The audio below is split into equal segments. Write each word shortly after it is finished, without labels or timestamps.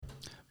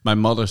My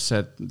mother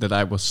said that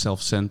I was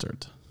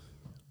self-centered.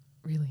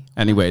 Really?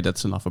 Anyway,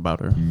 that's enough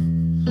about her.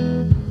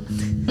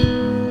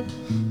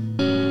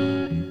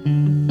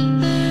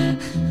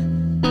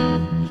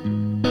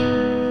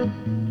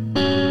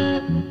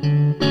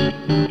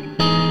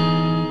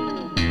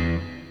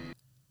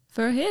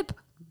 For hip.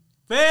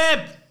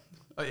 Pip!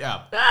 Oh,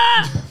 yeah.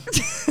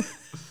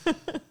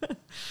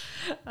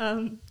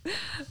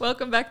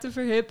 Welcome back to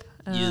For Hip.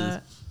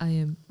 Yes. I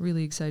am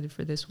really excited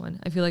for this one.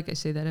 I feel like I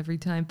say that every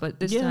time, but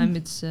this time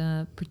it's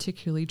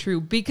particularly true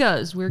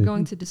because we're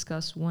going to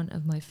discuss one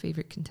of my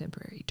favorite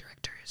contemporary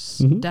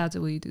directors. Dad,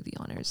 will you do the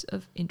honors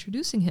of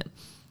introducing him?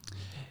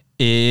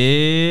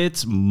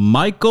 It's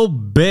Michael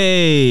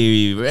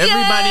Bay.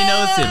 Everybody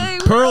knows him.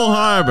 Pearl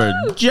Harbor,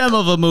 gem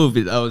of a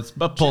movie. Oh, it's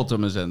by Paul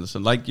Thomas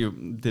Anderson, like you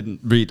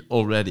didn't read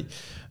already.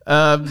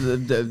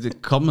 The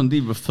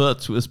commonly referred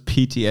to as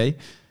PTA.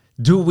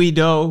 Do we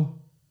know?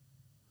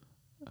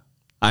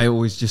 I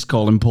always just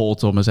call him Paul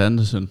Thomas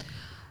Anderson.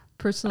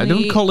 Personally, I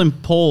don't call him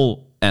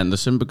Paul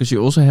Anderson because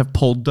you also have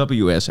Paul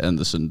W.S.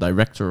 Anderson,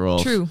 director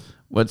of... True.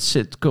 What's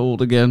it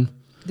called again?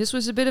 This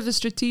was a bit of a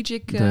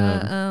strategic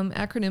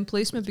acronym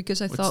placement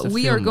because I thought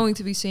we are going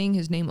to be saying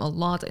his name a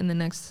lot in the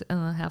next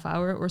half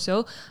hour or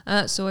so.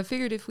 So I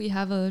figured if we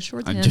have a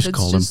shorthand, just it's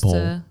call him just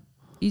Paul.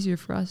 Easier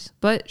for us.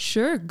 But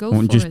sure, go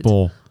for Just it.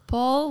 Paul.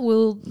 Paul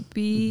will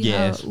be...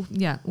 Yes.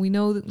 We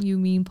know that you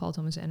mean Paul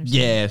Thomas Anderson.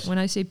 Yes. When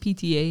I say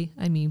PTA,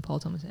 I mean Paul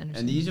Thomas Anderson.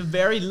 And he's a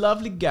very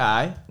lovely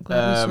guy. I'm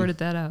glad we sorted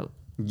that out.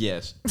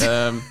 Yes.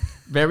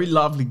 Very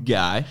lovely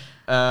guy.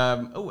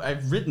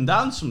 I've written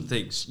down some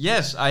things.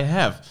 Yes, I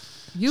have.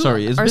 You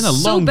Sorry, it's are been a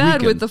so long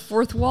bad weekend. with the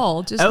fourth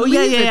wall. Just Oh leave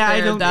yeah, it there, I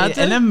don't. Date.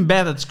 And I'm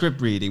bad at script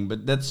reading,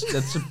 but that's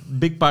a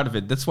big part of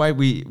it. That's why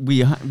we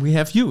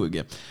have you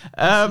again.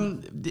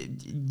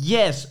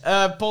 Yes,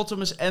 Paul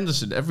Thomas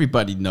Anderson.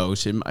 Everybody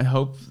knows him. I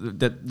hope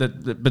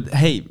that. But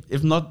hey,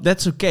 if not,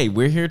 that's okay.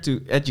 We're here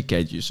to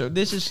educate you. So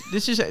this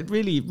is a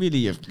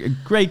really a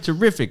great,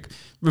 terrific,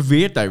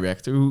 revered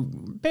director who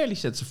barely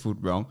sets a foot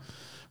wrong.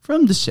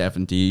 From the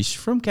 70s,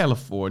 from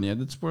California.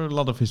 That's where a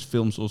lot of his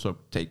films also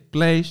take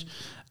place.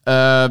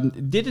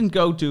 Didn't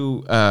go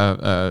to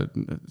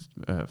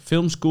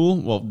film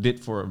school. Well, did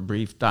for a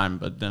brief time,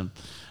 but then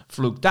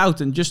fluked out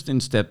and just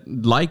instead,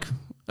 like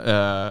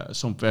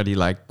somebody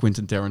like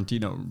Quentin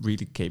Tarantino,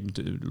 really came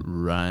to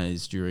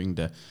rise during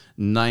the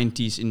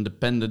 90s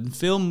independent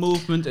film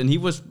movement. And he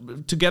was,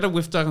 together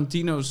with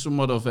Tarantino,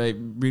 somewhat of a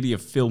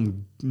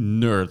film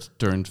nerd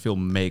turned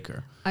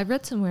filmmaker. I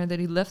read somewhere that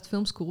he left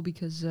film school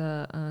because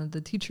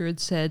the teacher had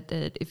said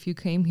that if you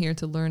came here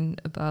to learn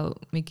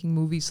about making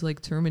movies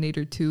like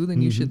Terminator 2,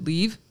 then you should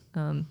leave.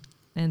 And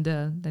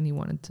then he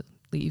wanted to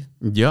leave.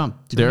 Yeah,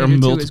 there are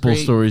multiple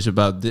stories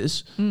about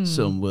this.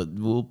 Some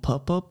will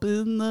pop up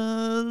in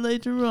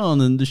later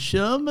on in the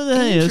show, but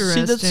hey, I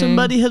see that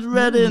somebody had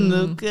read in.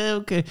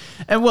 Okay.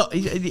 And well,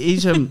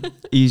 he's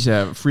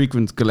a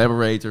frequent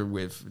collaborator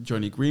with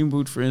Johnny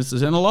Greenwood, for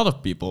instance, and a lot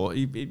of people.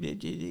 I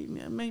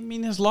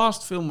mean, his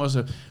last film was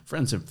a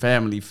friends and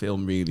family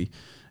film, really.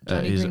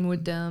 Johnny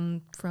Greenwood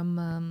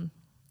from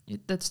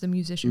that's the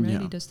musician, right? Yeah.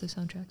 He does the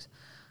soundtracks.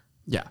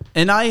 Yeah,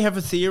 and I have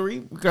a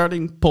theory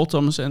regarding Paul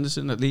Thomas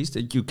Anderson, at least,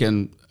 that you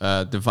can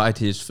divide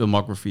his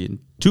filmography in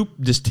two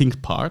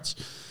distinct parts.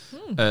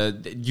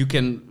 You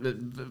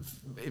can,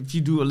 if you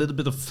do a little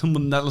bit of film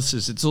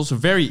analysis, it's also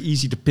very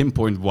easy to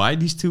pinpoint why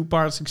these two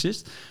parts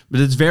exist.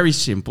 But it's very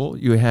simple.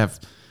 You have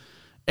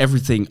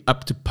everything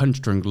up to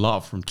Punch Drunk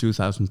Love from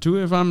 2002,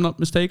 if I'm not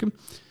mistaken.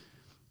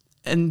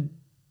 And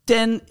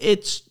then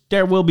it's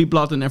There Will Be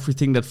Blood and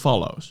everything that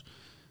follows.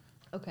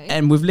 Okay.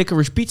 And with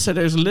Licorice Pizza,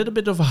 there's a little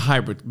bit of a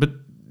hybrid. But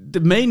the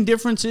main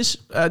difference is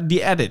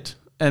the edit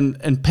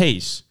and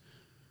pace.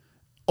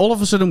 All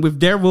of a sudden, with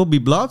There Will Be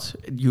Blood,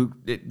 you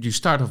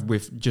start off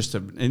with just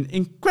an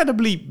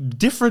incredibly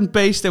different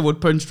pace than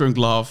what Punch Drunk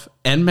Love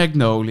and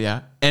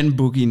Magnolia and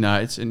Boogie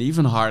Nights and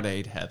even Hard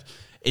Eight had.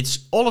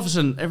 It's all of a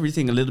sudden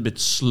everything a little bit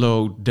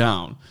slowed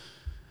down.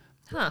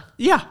 Huh.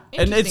 Yeah,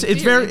 and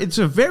Interesting it's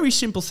a very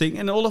simple thing,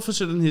 and all of a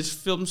sudden his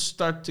films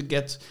start to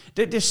get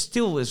they're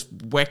still as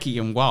wacky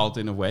and wild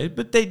in a way,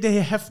 but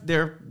they have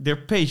their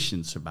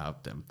patience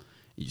about them.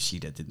 You see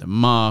that in The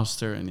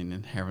Master and in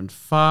Inherent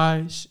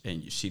Vice,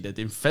 and you see that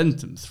in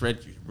Phantom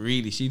Thread. You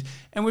really see it,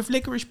 and with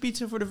Licorice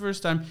Pizza for the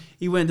first time,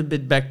 he went a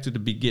bit back to the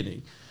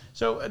beginning.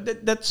 So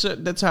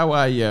that's how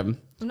I. I'm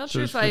not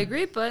sure if I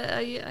agree, but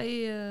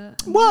I'm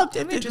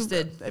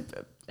interested.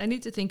 I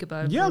need to think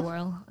about it for a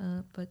while,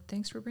 but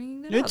thanks for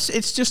bringing that up.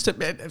 It's just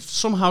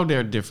somehow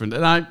they're different,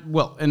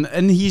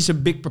 and he's a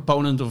big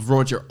proponent of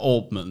Robert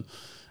Altman.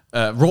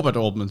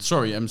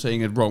 Sorry, I'm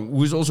saying it wrong.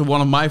 Who is also one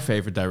of my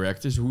favorite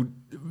directors, who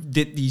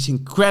did these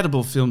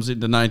incredible films in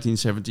the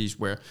 1970s,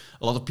 where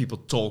a lot of people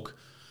talk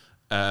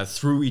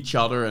through each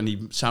other, and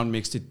he sound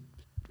mixed it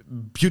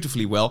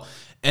beautifully well.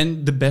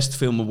 And the best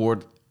film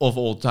award of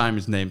all time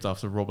is named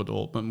after Robert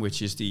Altman,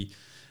 which is the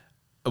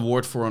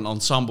award for an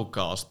ensemble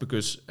cast,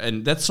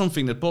 and that's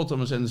something that Paul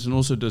Thomas Anderson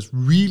also does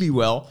really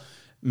well.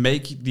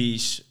 make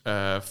these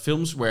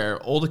films where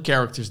all the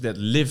characters that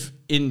live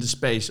in the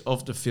space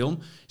of the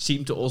film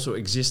seem to also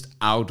exist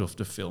out of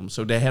the film.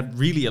 So they had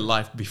really a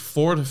life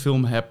before the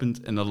film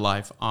happened and a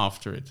life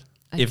after it,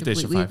 if they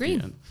survive the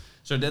end.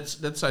 So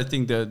that's I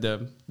think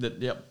the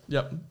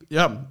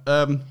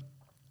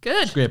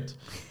Good script.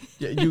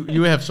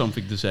 You have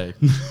something to say.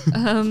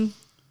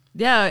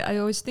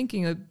 I was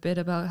thinking a bit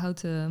about how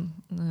to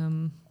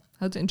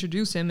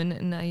introduce him,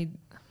 and I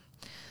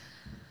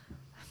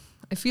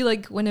feel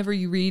like whenever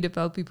you read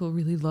about people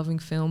really loving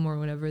film or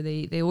whatever,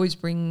 they always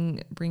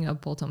bring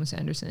up Paul Thomas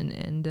Anderson,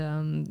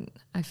 and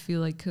I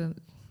feel like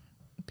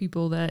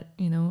people that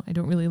I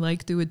don't really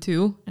like do it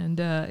too, and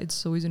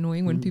it's always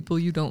annoying when people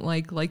you don't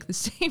like the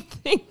same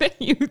thing that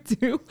you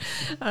do,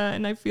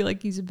 and I feel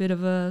like he's a bit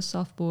of a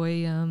soft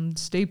boy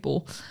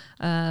staple,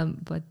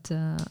 but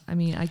I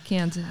mean I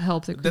can't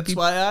help that. That's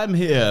why I'm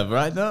here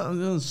right now.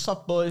 I'm a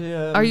soft boy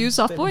here. Are you a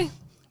soft boy?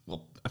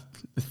 Well,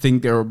 I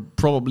think there are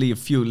probably a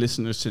few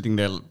listeners sitting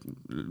there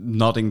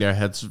nodding their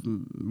heads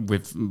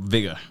with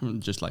vigor,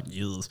 just like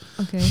yes.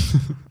 Okay,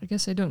 I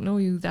guess I don't know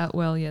you that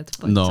well yet,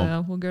 but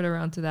we'll get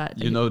around to that.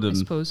 You know them, I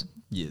suppose.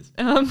 Yes.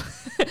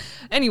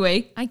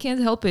 Anyway, I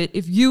can't help it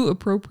if you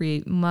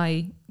appropriate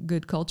my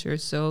good culture,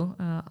 so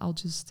I'll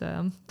just.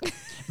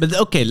 But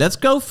okay, let's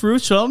go through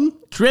some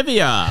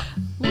trivia.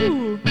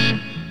 Ooh.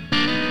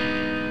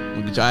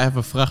 Because I have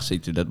a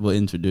vrachtzitter that will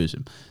introduce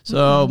him.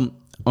 So,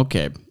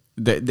 okay.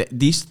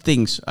 These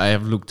things I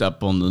have looked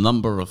up on a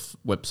number of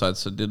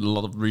websites. I did a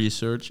lot of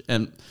research,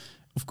 and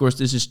of course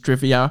this is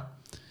trivia,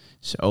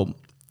 so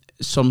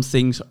some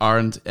things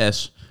aren't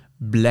as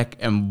black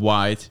and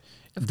white.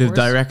 The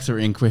director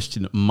in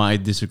question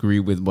might disagree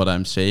with what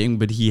I'm saying,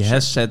 but he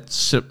has said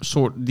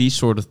these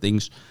sort of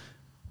things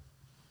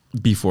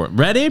before.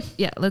 Ready?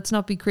 Yeah, let's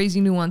not be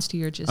crazy nuanced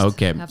here, just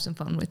have some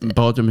fun with it.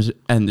 Paul Thomas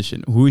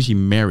Anderson, who is he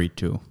married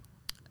to?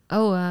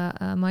 Oh,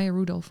 Maya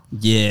Rudolph.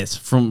 Yes,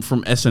 from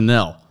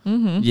SNL.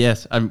 Mm-hmm.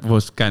 Yes, I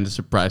was kind of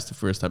surprised the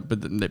first time.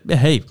 But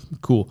hey,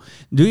 cool.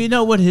 Do you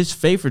know what his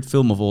favorite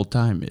film of all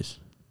time is?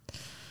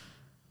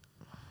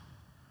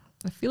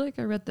 I feel like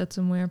I read that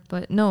somewhere,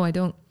 but no, I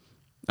don't.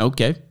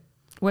 Okay.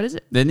 What is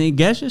it? Any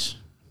guesses?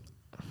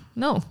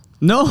 No.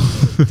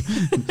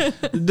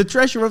 The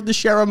Treasure of the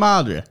Sierra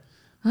Madre.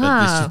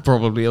 But this is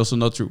probably also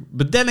not true.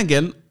 But then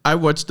again, I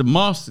watched The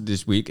Master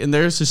this week, and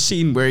there's a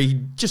scene where he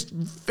just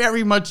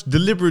very much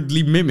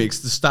deliberately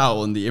mimics the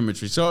style and the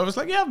imagery. So I was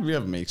like, yeah,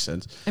 makes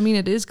sense. I mean,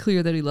 it is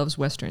clear that he loves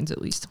Westerns,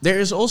 at least. There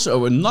is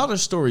also another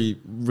story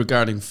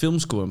regarding film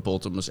school and Paul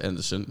Thomas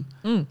Anderson.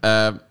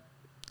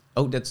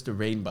 That's the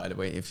rain, by the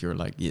way. If you're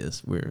like,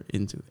 yes, we're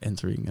into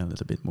entering a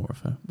little bit more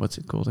of a, what's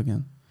it called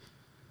again?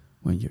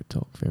 When you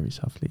talk very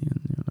softly and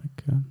you're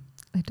like...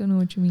 I don't know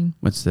what you mean.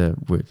 What's the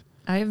word?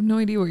 I have no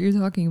idea what you're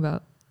talking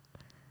about.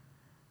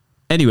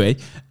 Anyway,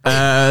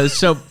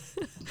 so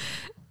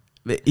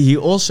he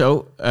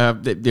also,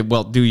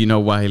 do you know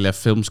why he left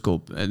film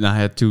school? And I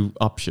had two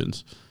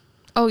options.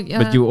 Oh,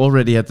 yeah. But you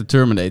already had the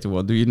Terminator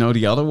one. Do you know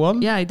the other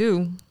one? Yeah, I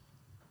do.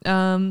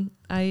 I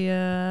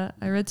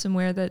read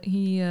somewhere that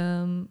he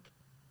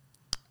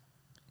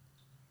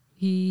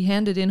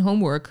handed in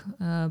homework,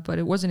 but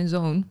it wasn't his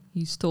own.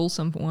 He stole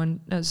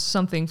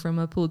something from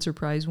a Pulitzer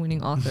Prize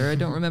winning author. I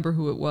don't remember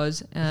who it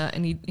was,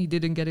 and he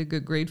didn't get a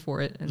good grade for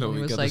it. And no,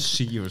 he was got like, a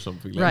C or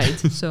something like right.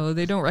 that. So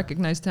they don't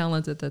recognize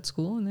talent at that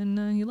school, and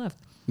then he left.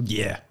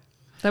 Yeah.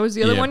 That was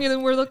the other one you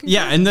were looking for?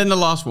 Yeah, and then the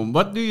last one.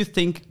 What do you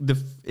think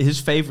his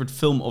favorite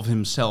film of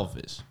himself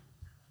is?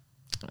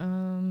 I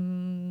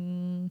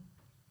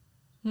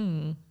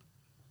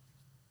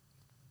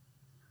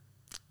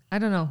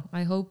don't know.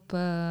 I hope...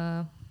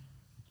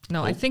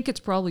 I think it's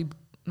probably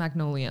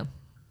Magnolia.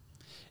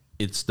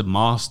 It's The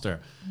Master.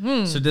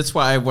 So that's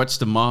why I watched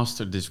The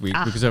Master this week,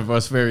 because I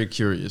was very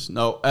curious.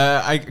 No,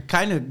 I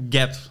kind of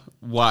get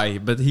why,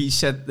 but he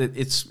said that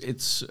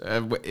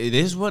it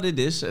is what it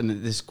is, and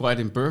it is quite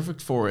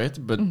imperfect for it,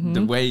 but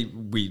the way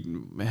we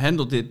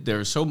handled it,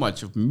 there's so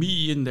much of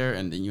me in there,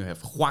 and then you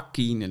have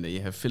Joaquin, and then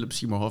you have Philip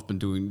Seymour Hoffman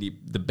doing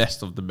the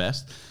best of the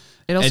best.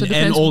 It also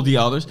depends and all the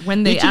others.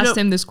 When they asked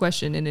him this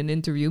question in an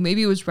interview,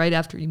 maybe it was right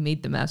after he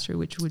made The Master,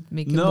 which would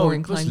make him more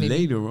inclined. No, it was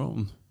maybe later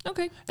on.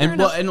 Okay,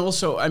 and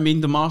also, I mean,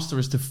 The Master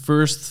is the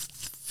first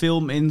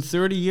film in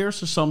 30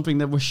 years or something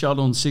that was shot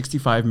on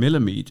 65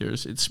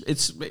 millimeters.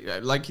 It's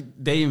like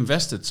they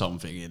invested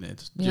something in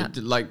it,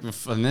 like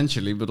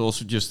financially, but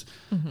also just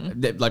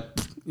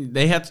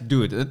they had to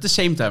do it. At the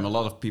same time, a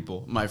lot of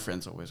people, my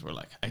friends, always were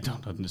like, "I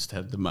don't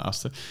understand The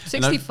Master."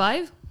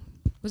 65,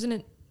 wasn't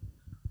it?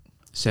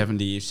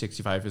 70,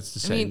 65, it's the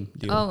same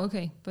deal. Oh,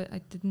 okay. But I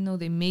didn't know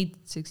they made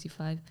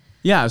 65.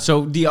 Yeah,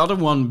 so the other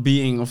one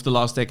being of the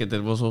last decade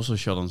that was also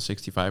shot on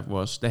 65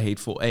 was The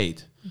Hateful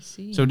Eight. I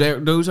see. So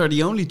those are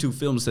the only two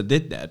films that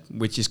did that,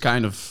 which is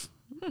kind of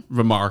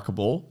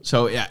remarkable.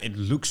 So yeah, it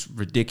looks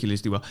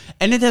ridiculously well.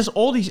 And it has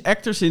all these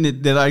actors in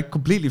it that I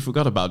completely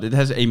forgot about. It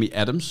has Amy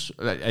Adams,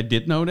 I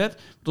did know that.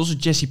 But also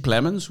Jesse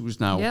Plemons,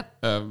 who's now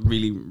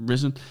really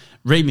risen.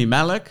 Rami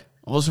Malek.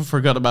 Also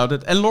forgot about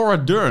it. And Laura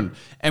Dern.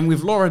 And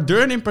with Laura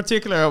Dern in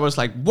particular, I was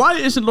like, why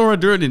isn't Laura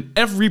Dern in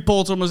every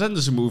Paul Thomas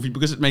Anderson movie?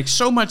 Because it makes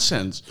so much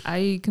sense.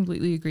 I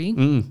completely agree.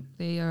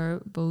 They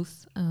are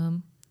both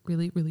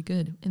really, really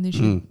good. And they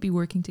should be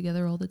working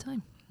together all the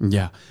time.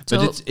 Yeah. So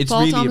but it's Paul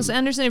really Thomas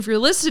Anderson, if you're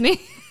listening,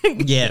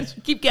 yes.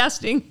 keep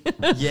casting.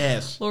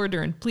 Yes. Laura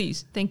Dern,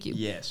 please. Thank you.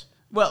 Yes.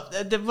 Well,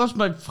 that was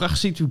my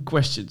Fragsie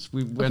questions.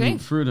 We went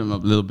through them a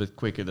little bit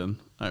quicker than...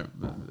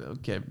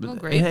 okay. But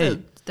great. Hey.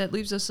 That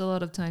leaves us a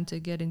lot of time to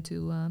get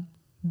into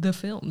the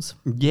films.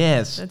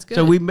 Yes. That's good.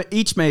 So we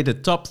each made a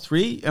top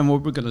 3. And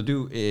what we're going to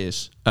do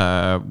is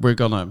we're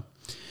going to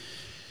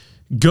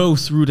go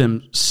through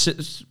them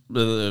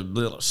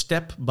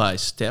step by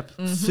step,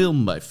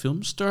 film by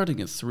film, starting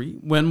at 3.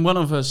 When one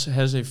of us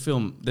has a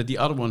film that the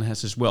other one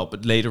has as well,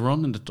 but later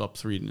on in the top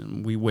 3,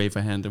 then we wave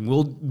a hand and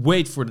we'll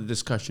wait for the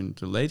discussion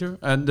till later.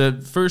 And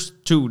the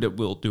first 2 that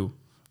we'll do,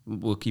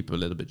 we'll keep a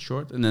little bit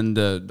short. And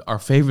then our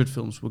favorite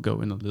films will go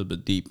in a little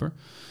bit deeper.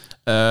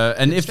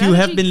 And if you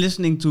have been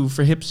listening to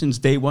Verhip since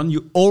day one,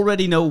 you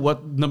already know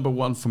what number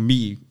 1 for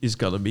me is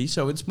going to be.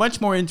 So it's much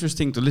more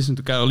interesting to listen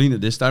to Caroline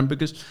this time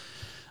because...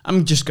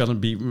 I'm just gonna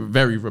be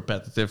very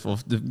repetitive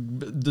of the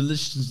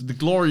delicious, the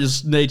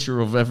glorious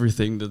nature of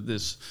everything that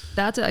this.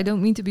 That I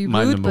don't mean to be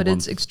rude, but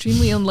it's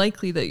extremely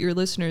unlikely that your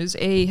listeners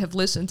A have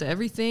listened to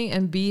everything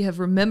and B have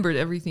remembered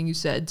everything you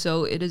said.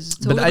 So it is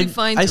totally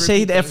fine. I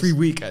say it every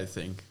week. I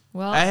think.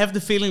 Well, I have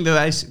the feeling that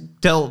I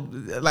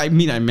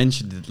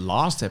mentioned it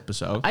last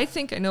episode. I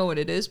think I know what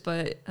it is,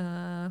 but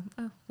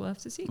we'll have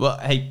to see. Well,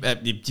 hey, let's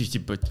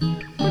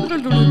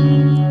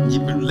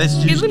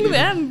just...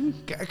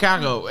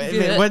 Caro,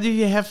 what do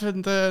you have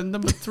in the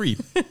number 3?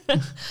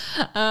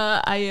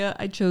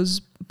 I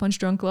chose Punch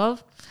Drunk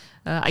Love.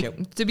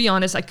 To be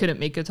honest, I couldn't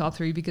make a top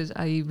 3 because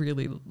I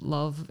really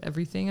love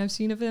everything I've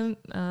seen of him.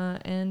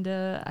 And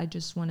I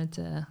just wanted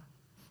to,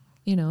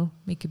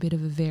 make a bit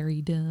of a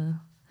varied...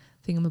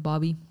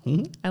 thingamabobby.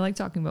 I like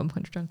talking about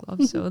Punch Drunk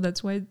Love, so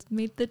that's why it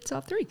made the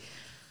top 3.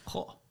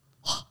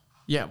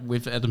 Yeah,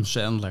 with Adam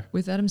Sandler.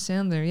 With Adam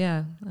Sandler,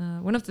 yeah.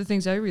 One of the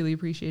things I really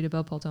appreciate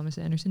about Paul Thomas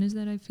Anderson is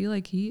that I feel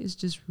like he is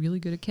just really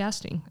good at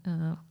casting.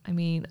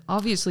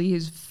 Obviously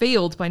he's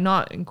failed by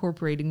not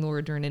incorporating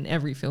Laura Dern in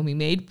every film he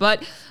made,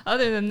 but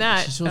other than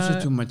that... She's also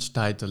too much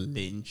tied to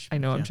Lynch. I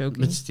know, I'm joking.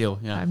 But still,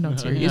 yeah. I'm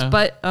not serious,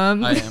 but...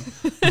 I am.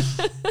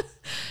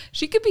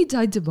 She could be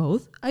tied to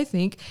both, I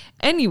think.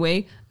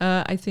 Anyway,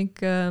 I think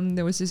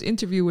there was this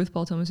interview with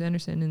Paul Thomas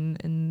Anderson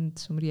and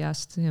somebody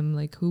asked him,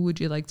 like, who would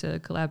you like to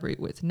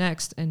collaborate with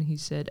next? And he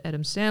said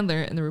Adam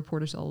Sandler, and the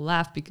reporters all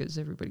laughed because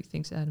everybody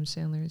thinks Adam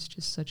Sandler is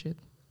just such a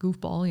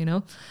goofball,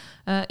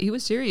 He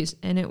was serious,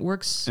 and it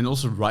works. And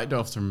also right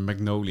after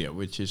Magnolia,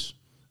 which is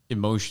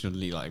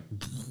emotionally like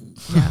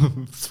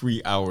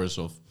 3 hours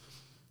of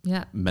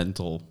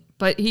mental...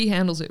 But he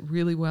handles it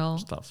really well.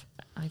 Stuff.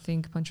 I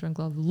think Punch Drunk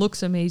Love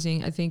looks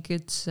amazing. I think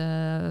it's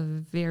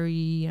a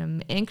very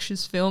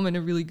anxious film in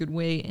a really good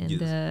way.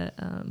 And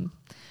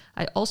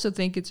I also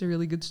think it's a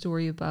really good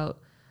story about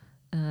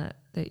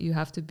that you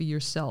have to be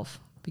yourself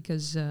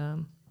because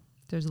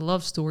there's a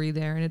love story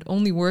there. And it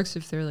only works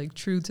if they're like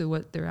true to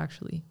what they're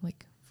actually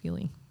like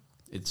feeling.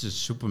 It's a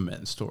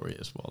Superman story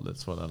as well.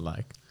 That's what I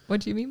like. What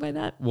do you mean by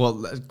that?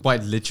 Well,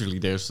 quite literally,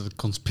 there's a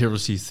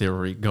conspiracy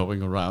theory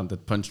going around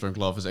that Punch Drunk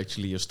Love is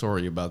actually a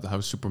story about how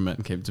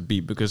Superman came to be.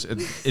 Because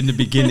in the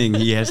beginning,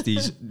 he has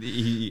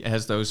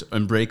those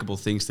unbreakable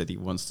things that he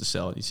wants to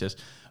sell. He says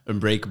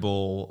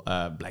unbreakable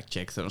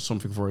blackjack or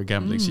something for a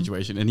gambling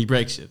situation, and he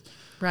breaks it.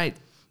 Right.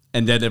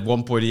 And then at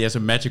one point, he has a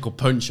magical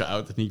punch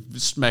out, and he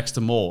smacks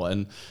them all.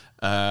 And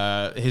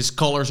his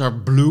colors are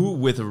blue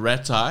with a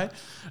red tie,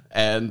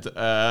 and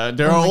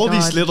there are all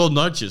these little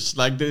nudges.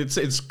 Like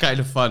it's kind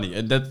of funny,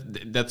 and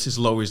that's his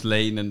Lois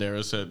Lane. And there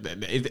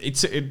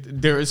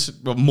is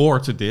more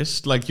to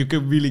this. Like you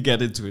can really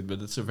get into it,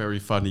 but it's a very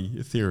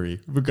funny theory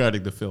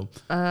regarding the film.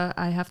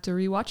 I have to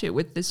rewatch it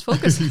with this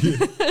focus.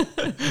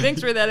 Thanks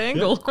for that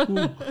angle. Yeah,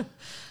 cool.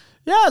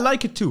 Yeah, I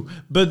like it too.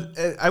 But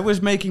I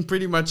was making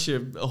pretty much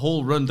a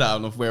whole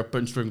rundown of where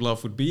Punch Drunk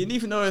Love would be. And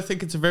even though I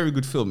think it's a very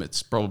good film,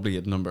 it's probably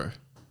at number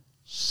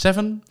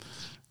 7.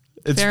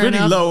 It's Fair pretty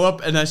enough. low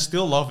up, and I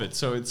still love it.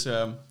 So it's...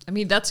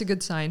 that's a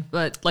good sign.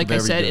 But like I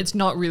said, it's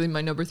not really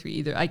my number 3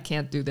 either. I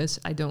can't do this.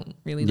 I don't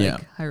really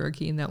like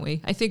hierarchy in that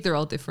way. I think they're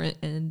all different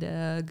and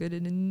good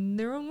in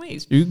their own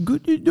ways. I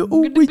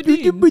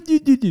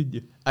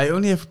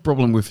only have a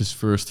problem with his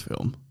first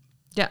film.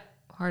 Yeah,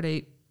 Hard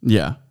 8.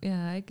 Yeah.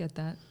 Yeah, I get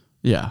that.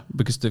 Yeah,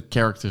 because the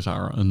characters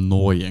are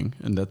annoying,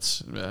 and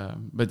that's...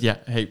 but yeah,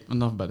 hey,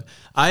 enough about it.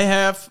 I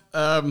have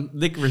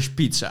Licorice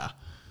Pizza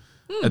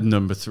at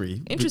number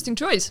 3. Interesting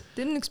choice.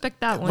 Didn't expect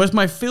that one. It was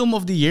my film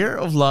of the year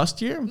of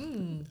last year.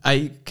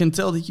 I can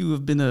tell that you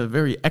have been a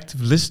very active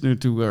listener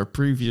to our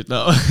previous...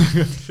 No,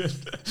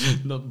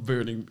 not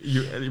burning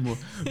you anymore.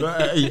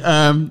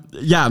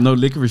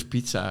 Licorice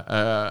Pizza.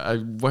 I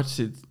watched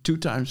it 2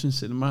 times in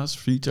cinemas,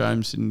 3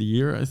 times in the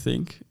year, I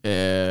think.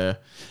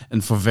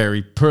 And for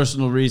very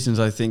personal reasons,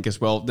 I think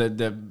as well.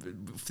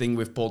 thing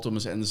with Paul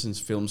Thomas Anderson's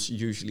films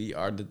usually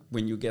are that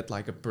when you get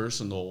like a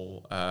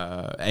personal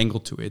angle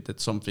to it, that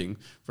something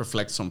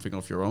reflects something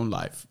of your own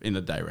life in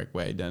a direct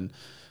way, then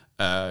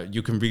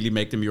you can really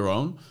make them your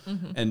own.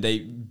 And they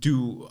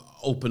do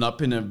open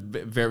up in a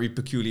very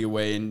peculiar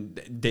way, and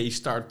they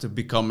start to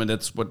become, and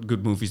that's what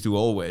good movies do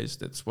always.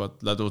 That's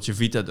what La Dolce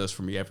Vita does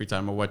for me. Every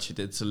time I watch it,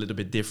 it's a little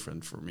bit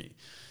different for me.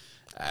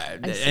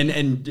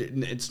 And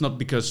it's not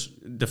because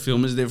the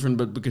film is different,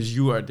 but because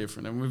you are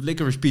different. And with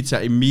Licorice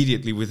Pizza,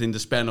 immediately within the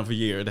span of a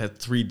year, it had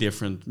 3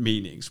 different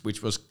meanings,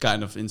 which was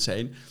kind of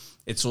insane.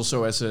 It's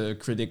also, as a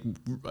critic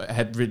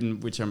had written,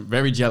 which I'm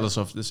very jealous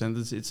of the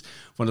sentence, it's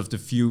one of the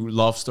few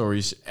love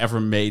stories ever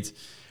made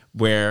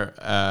where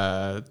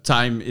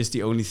time is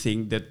the only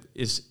thing that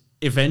is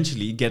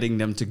eventually getting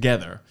them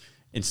together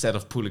instead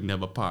of pulling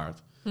them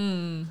apart.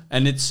 And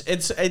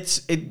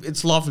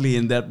it's lovely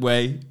in that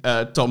way.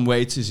 Tom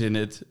Waits is in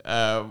it.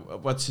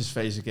 What's his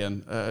face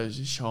again?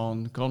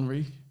 Sean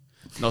Connery?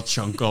 Not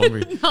Sean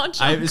Connery.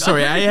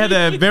 Sorry, I had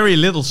a very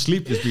little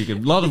sleep this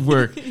weekend. A lot of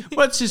work.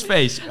 What's his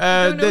face?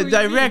 The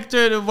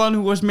director, the one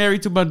who was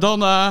married to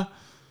Madonna.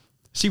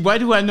 See, why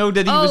do I know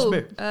that he was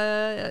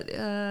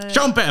married?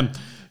 Sean Penn.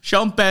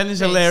 Sean Penn is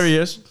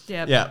hilarious.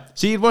 Yep. Yeah.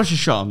 See, it was a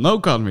Sean, no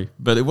Connery,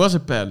 but it was a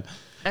Penn.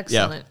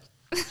 Excellent. Yeah.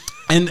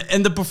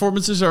 And the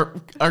performances are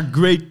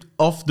great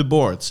off the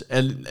boards.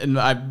 And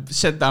I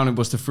sat down, it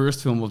was the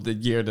first film of the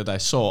year that I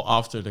saw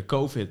after the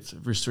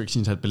COVID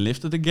restrictions had been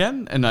lifted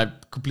again. And I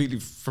completely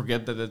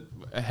forget that it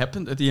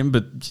happened at the end,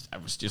 but I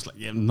was just like,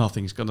 yeah,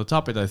 nothing's going to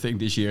top it, I think,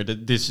 this year.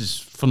 That this is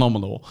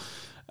phenomenal.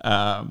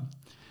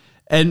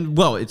 And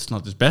well, it's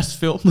not his best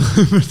film,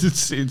 but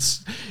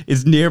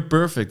it's near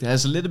perfect. It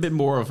has a little bit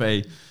more of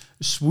a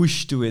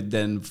swoosh to it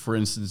than, for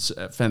instance,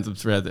 Phantom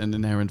Thread and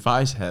Inherent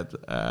Vice had,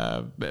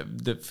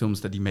 the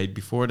films that he made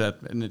before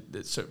that. And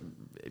it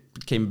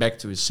came back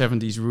to his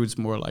 70s roots,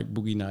 more like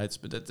Boogie Nights,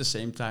 but at the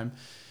same time,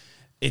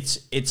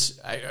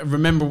 I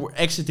remember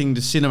exiting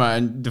the cinema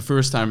and the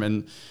first time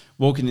and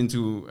walking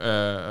into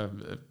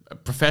a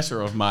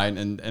professor of mine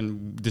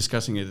and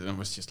discussing it, and I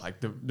was just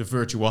like, the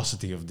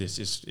virtuosity of this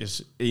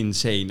is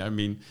insane. I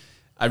mean,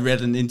 I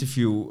read an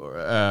interview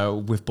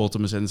with Paul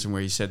Thomas Anderson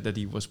where he said that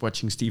he was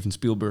watching Steven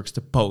Spielberg's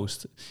The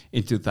Post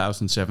in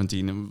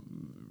 2017 and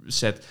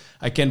said,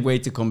 I can't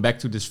wait to come back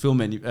to this film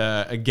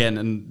again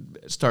and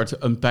start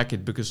to unpack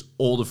it, because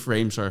all the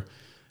frames are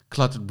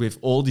cluttered with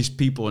all these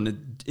people, and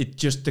it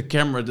just, the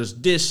camera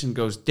does this and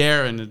goes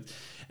there, and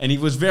he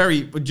was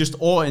very just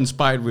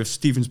awe-inspired with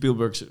Steven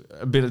Spielberg's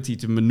ability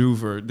to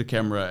maneuver the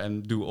camera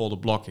and do all the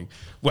blocking.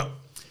 Well,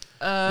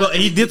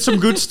 he did some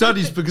good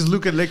studies, because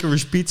look at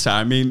Licorice Pizza.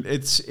 I mean,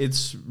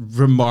 it's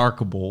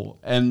remarkable.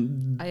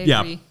 And I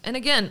agree. And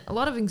again, a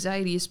lot of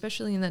anxiety,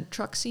 especially in that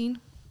truck scene.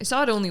 I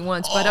saw it only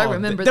once, but I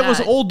remember that. That was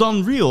all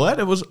done real, eh?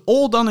 That was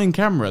all done in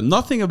camera.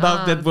 Nothing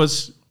about that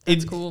was...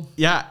 That's cool.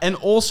 Yeah, and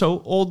also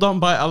all done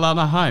by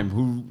Alana Haim,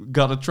 who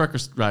got a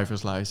trucker's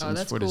driver's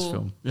license for this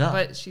film. Yeah,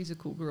 but she's a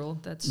cool girl.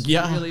 That's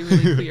really,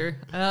 really clear.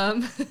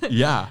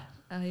 Yeah.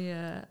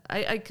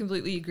 I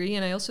completely agree,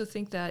 and I also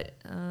think that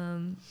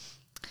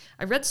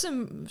I read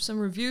some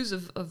reviews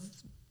of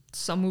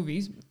some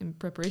movies in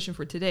preparation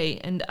for today,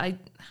 and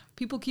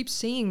people keep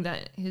saying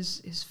that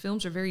his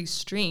films are very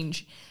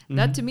strange. Mm-hmm.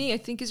 That to me, I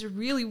think, is a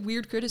really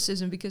weird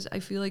criticism, because I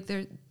feel like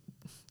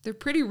they're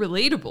pretty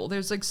relatable.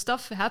 There's like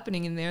stuff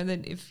happening in there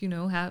that if,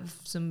 have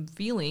some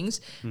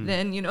feelings,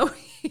 then,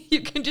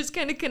 you can just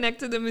kind of connect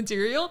to the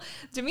material.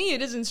 To me,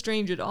 it isn't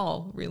strange at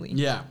all, really.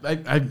 Yeah.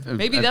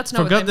 Maybe that's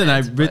not what I forgot that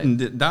I've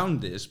written down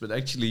this, but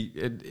actually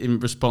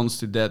in response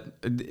to that,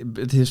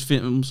 but his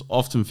films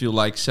often feel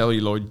like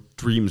celluloid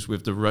dreams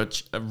with the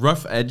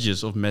rough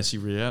edges of messy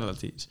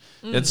realities.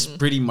 Mm-hmm. That's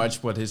pretty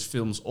much what his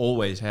films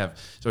always have.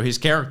 So his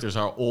characters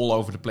are all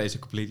over the place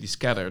and completely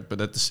scattered, but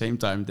at the same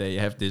time, they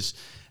have this...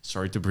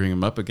 Sorry to bring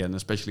him up again,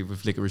 especially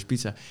with Licorice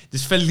Pizza.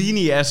 This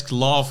Fellini-esque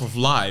love of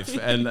life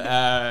and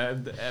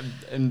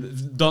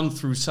done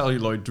through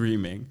celluloid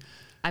dreaming.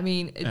 I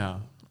mean,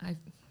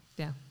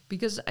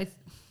 because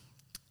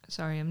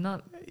sorry, I'm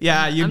not.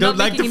 Yeah, you don't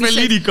like the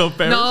Fellini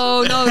comparison.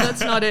 No,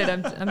 that's not it.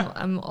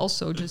 I'm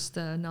also just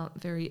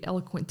not very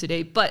eloquent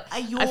today. But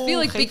I feel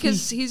like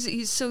because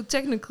he's so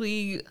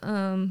technically.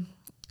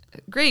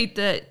 Great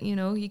that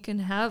he can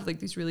have like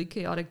these really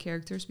chaotic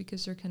characters,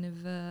 because they're kind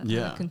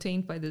of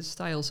contained by this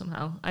style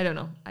somehow. I don't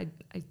know. I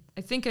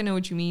think I know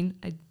what you mean.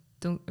 I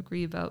don't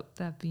agree about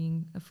that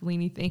being a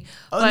Fellini thing.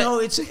 Oh no,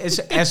 it's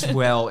as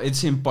well.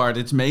 It's in part.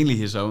 It's mainly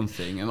his own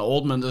thing, and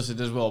Oldman does it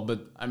as well.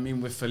 But I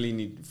mean, with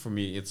Fellini, for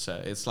me,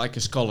 it's like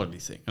a scholarly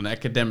thing, an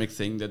academic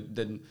thing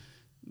that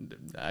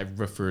I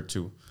refer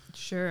to.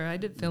 Sure, I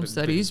did film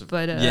studies,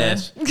 but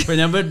yes,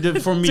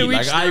 but for me,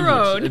 like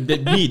I would,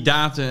 Date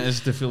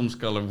as the film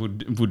scholar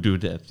would do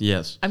that.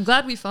 Yes, I'm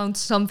glad we found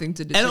something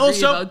to disagree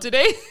about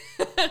today.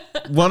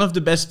 One of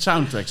the best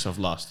soundtracks of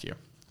last year,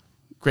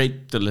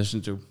 great to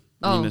listen to.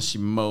 Nina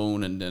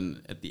Simone, and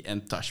then at the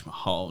end Taj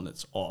Mahal, and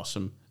it's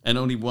awesome. And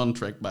only one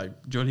track by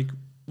Johnny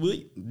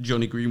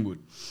Greenwood.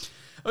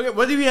 Okay,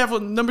 what do we have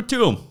on number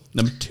 2?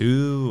 Number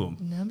 2.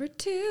 Number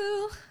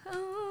 2.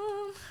 Oh.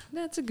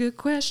 That's a good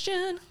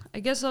question. I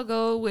guess I'll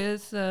go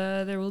with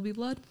There Will Be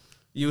Blood.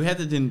 You had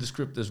it in the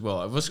script as well.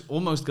 I was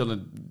almost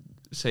gonna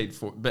say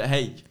it but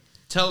hey,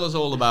 tell us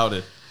all about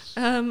it.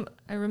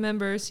 I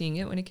remember seeing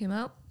it when it came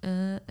out,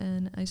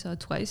 and I saw it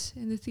twice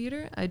in the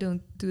theater. I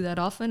don't do that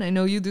often. I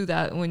know you do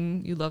that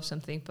when you love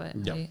something, but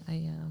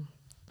I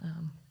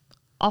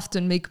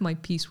often make my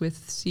peace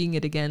with seeing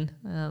it again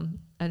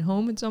at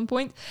home at some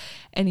point.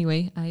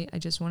 Anyway, I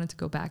just wanted to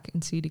go back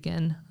and see it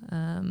again.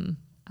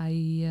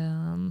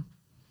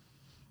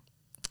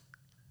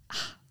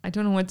 I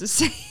don't know what to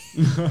say.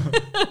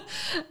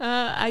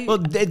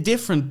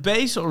 Different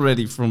pace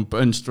already from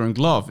Punch Drunk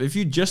Love. If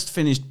you just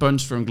finished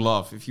Punch Drunk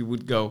Love, if you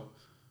would go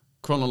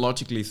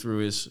chronologically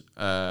through his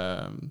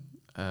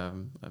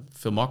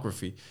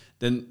filmography,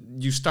 then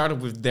you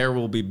started with There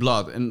Will Be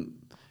Blood. And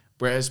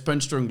whereas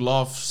Punch Drunk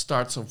Love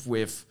starts off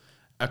with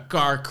a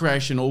car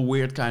crash and all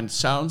weird kind of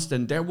sounds,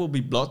 then There Will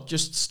Be Blood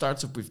just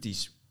starts off with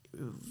these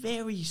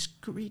very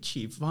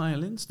screechy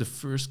violins, the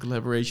first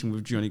collaboration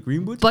with Johnny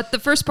Greenwood. But the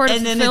first part of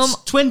the film... And then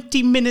it's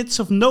 20 minutes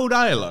of no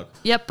dialogue.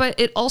 Yeah, but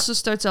it also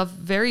starts off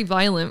very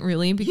violent,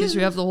 really, because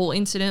you have the whole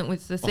incident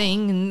with the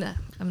thing, and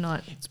I'm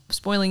not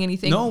spoiling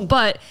anything. No.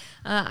 But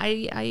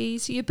I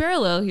see a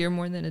parallel here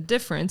more than a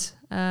difference.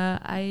 There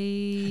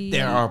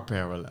are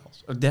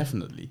parallels,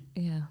 definitely.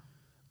 Yeah.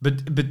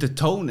 But the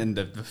tone and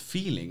the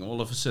feeling,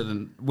 all of a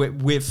sudden,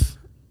 with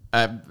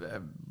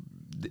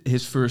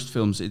his first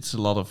films, it's a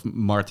lot of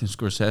Martin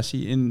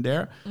Scorsese in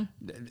there,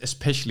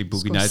 especially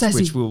Boogie Nights,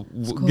 which we'll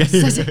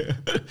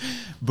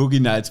Boogie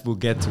Nights we'll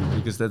get to,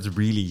 because that's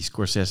really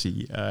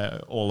Scorsese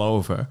all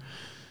over.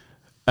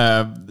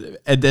 And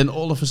then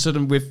all of a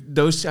sudden, with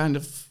those kind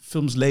of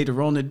films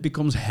later on, it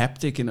becomes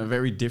haptic in a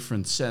very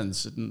different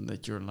sense. And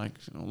that you're like,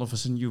 all of a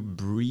sudden, you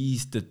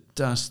breathe the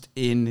dust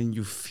in and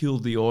you feel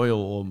the oil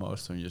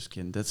almost on your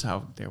skin. That's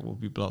how There Will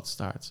Be Blood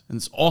starts. And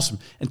it's awesome.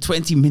 And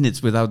 20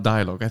 minutes without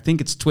dialogue. I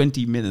think it's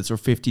 20 minutes or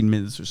 15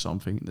 minutes or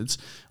something. It's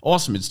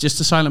awesome. It's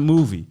just a silent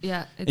movie.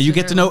 Yeah. And you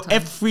get to know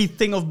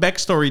everything of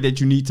backstory that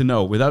you need to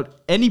know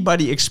without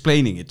anybody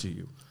explaining it to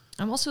you.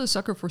 I'm also a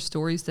sucker for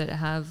stories that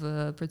have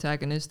a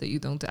protagonist that you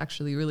don't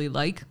actually really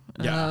like.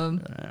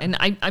 And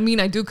I mean,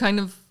 I do kind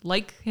of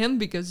like him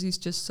because he's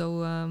just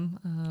so...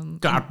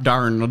 God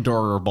darn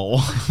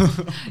adorable.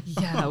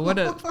 Yeah,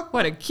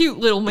 what a cute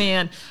little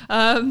man.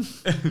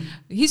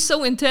 He's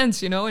so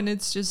intense, and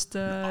it's just...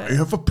 I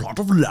have a plot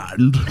of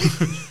land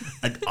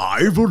and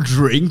I will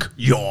drink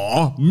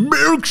your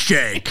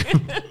milkshake.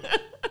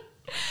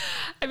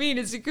 I mean,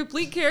 it's a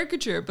complete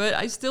caricature, but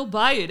I still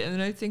buy it,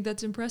 and I think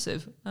that's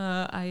impressive.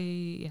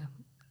 I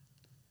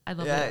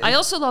love it. I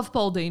also love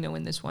Paul Dano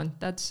in this one.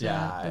 That's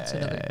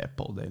another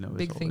Paul Dano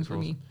big thing for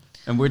me.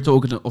 And we're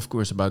talking, of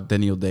course, about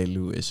Daniel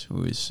Day-Lewis,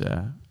 who is...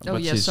 I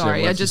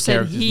just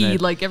said he, name?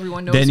 Like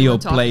everyone knows Daniel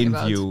who I'm talking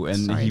about. Plainview,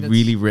 and he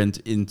really went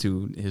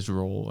into his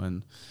role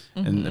and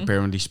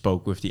apparently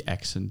spoke with the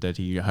accent that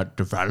he had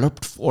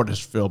developed for this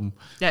film.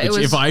 Yeah,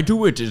 which, if I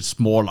do it, it's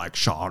more like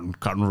Sean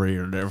Connery,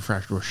 and in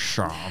fact it was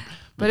Sean.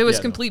 But it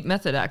was complete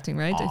method acting,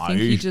 right? I think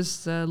he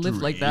just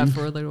lived like that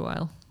for a little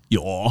while.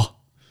 Your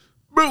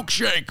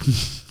milkshake.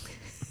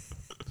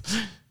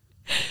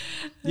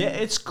 Yeah,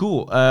 it's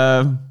cool.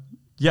 Very,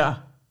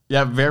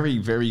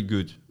 very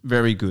good.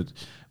 Very good.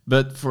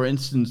 But for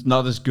instance,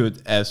 not as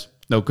good as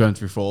No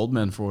Country for Old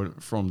Men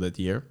from that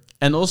year.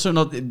 And also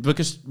not,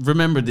 because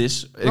remember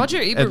this. Roger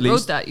Ebert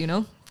wrote that,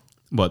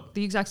 What?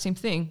 The exact same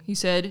thing. He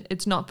said,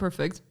 it's not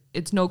perfect.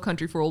 It's No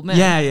Country for Old Men.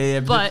 Yeah.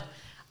 But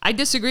I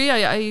disagree.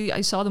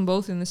 I saw them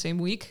both in the same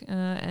week.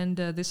 And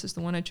this is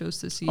the one I chose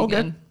to see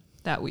again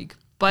that week.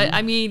 But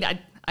I mean,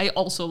 I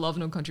also love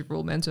No Country for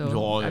Old Men,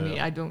 so I mean,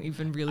 I don't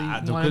even really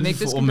want to make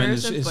this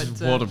comparison.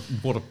 But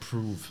what a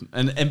proof!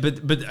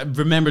 But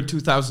remember,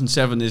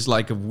 2007 is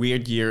like a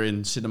weird year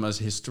in cinema's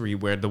history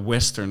where the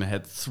Western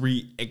had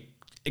three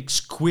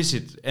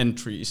exquisite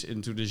entries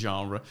into the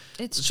genre.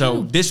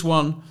 So this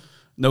one,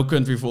 No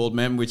Country for Old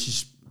Men, which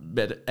is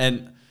better,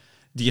 and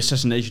The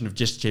Assassination of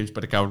Jesse James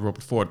by the Coward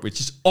Robert Ford, which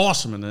is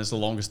awesome, and it's the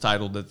longest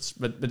title. But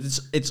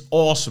it's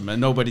awesome, and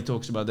nobody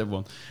talks about that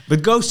one.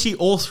 But go see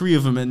all three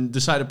of them and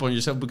decide upon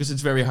yourself, because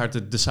it's very hard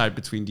to decide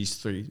between these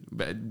three.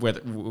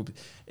 Whether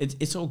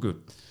it's all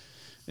good,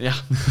 yeah.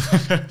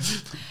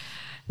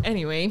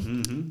 Anyway,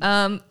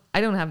 I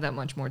don't have that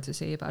much more to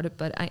say about it,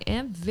 but I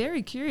am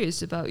very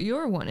curious about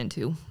your 1 and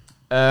 2.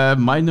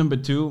 My number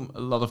 2, a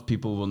lot of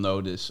people will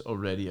know this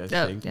already, I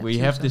think. We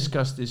have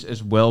discussed this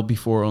as well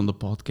before on the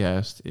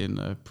podcast in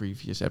a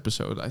previous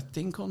episode. I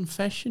think on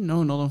fashion.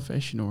 No, not on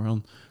fashion, or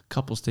on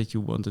couples that you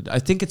wanted. I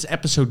think it's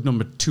episode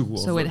number 2.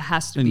 So it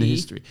has to in be the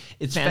history.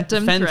 It's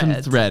Phantom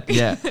Thread.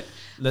 Yeah.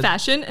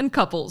 Fashion and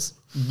couples.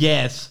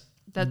 Yes.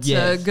 That's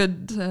a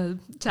good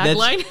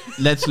tagline.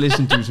 Let's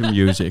listen to some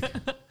music.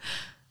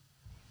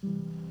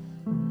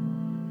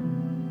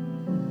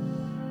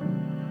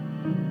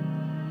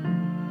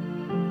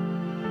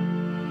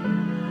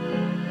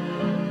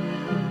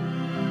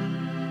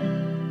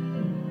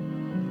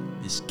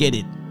 Let's get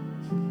it.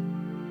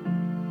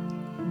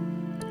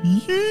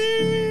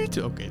 Yeet.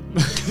 Okay.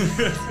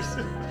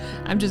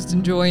 I'm just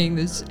enjoying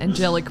this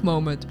angelic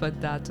moment, but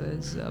that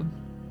is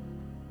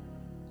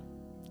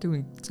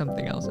doing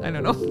something else. I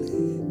don't know.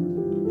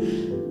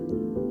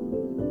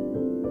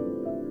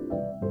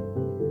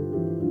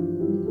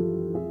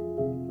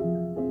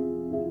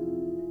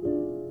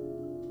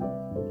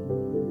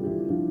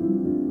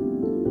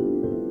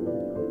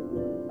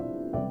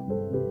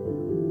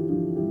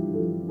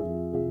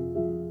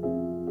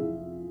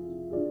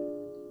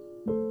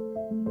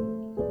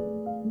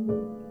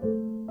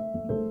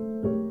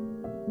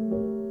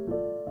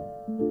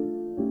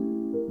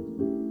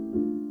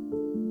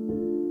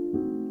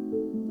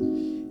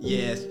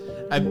 Yes.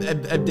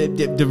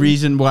 The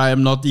reason why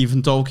I'm not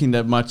even talking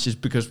that much is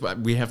because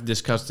we have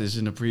discussed this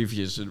in a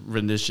previous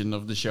rendition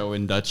of the show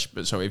in Dutch.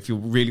 But so if you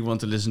really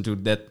want to listen to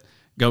that,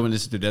 go and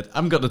listen to that.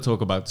 I'm going to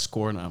talk about the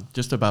score now,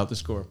 just about the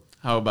score.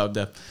 How about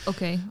that?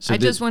 Okay. So I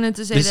just wanted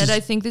to say that I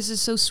think this is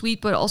so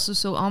sweet, but also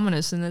so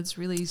ominous, and that's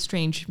really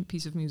strange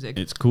piece of music.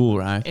 It's cool,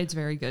 right? It's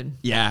very good.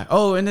 Yeah.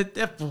 Oh, and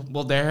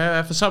well, there I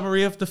have a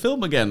summary of the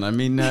film again. I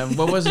mean,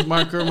 what was it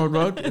Mark Kermode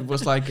wrote? It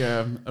was like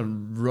a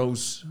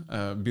rose,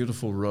 a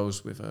beautiful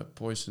rose with a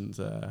poisoned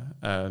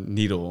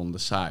needle on the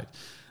side.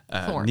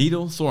 Thorn.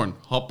 Needle? Thorn.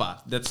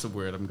 Hoppa. That's the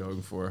word I'm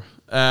going for.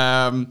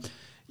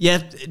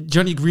 Yeah,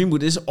 Johnny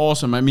Greenwood is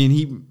awesome. I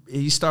mean,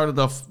 he started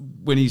off,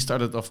 when he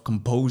started off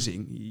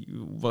composing, he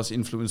was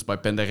influenced by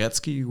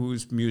Penderecki,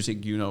 whose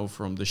music you know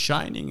from The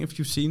Shining, if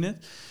you've seen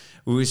it,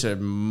 who is a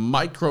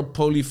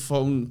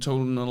micropolyphone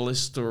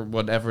tonalist or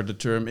whatever the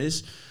term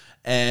is.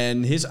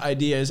 And his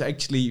idea is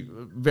actually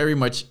very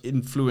much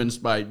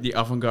influenced by the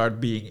avant-garde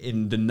being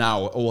in the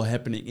now, all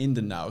happening in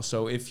the now.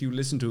 So if you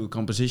listen to a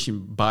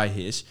composition by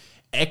his,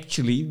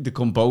 actually the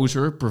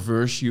composer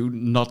prefers you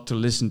not to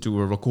listen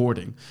to a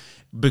recording,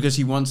 because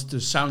he wants the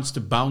sounds to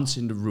bounce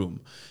in the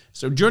room.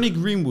 So Johnny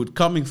Greenwood,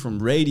 coming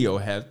from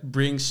Radiohead,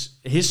 brings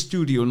his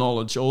studio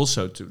knowledge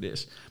also to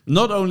this.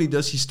 Not only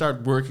does he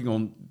start working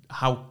on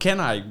how can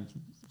I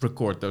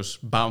record those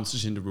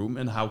bounces in the room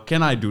and how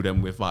can I do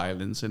them with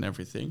violins and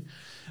everything,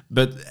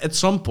 but at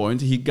some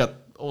point he got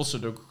also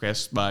the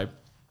request by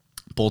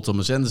Paul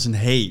Thomas Anderson,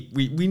 hey,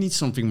 we need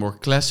something more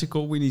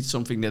classical, we need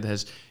something that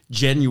has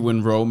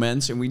genuine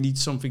romance, and we need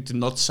something to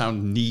not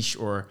sound niche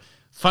or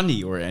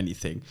funny or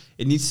anything.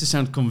 It needs to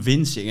sound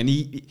convincing. And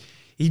he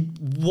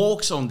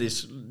walks on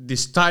this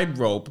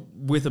tightrope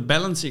with a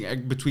balancing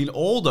act between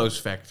all those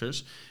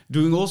factors,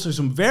 doing also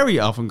some very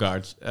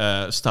avant-garde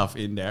stuff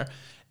in there.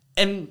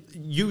 And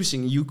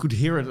you could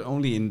hear it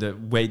only in the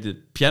way the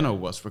piano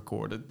was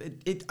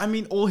recorded. I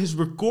mean, all his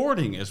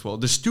recording as well.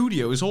 The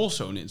studio is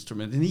also an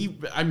instrument,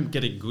 and I'm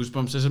getting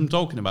goosebumps as I'm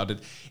talking about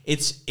it.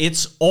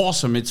 It's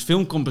awesome. It's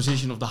film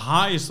composition of the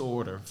highest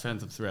order.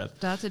 Phantom Thread.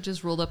 Data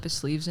just rolled up his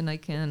sleeves, and I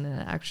can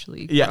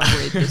actually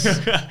corroborate this.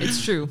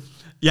 It's true.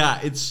 Yeah,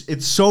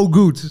 it's so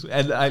good,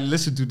 and I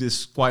listen to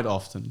this quite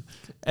often.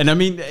 And I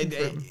mean,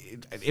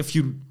 if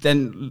you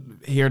then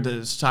hear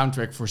the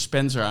soundtrack for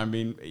Spencer, I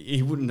mean,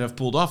 he wouldn't have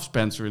pulled off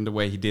Spencer in the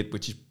way he did,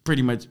 which is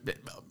pretty much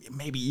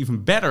maybe even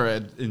better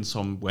in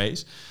some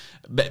ways.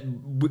 But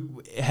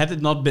had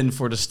it not been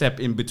for the step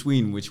in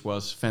between, which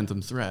was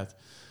Phantom Thread,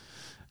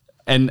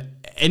 and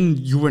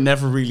you were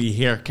never really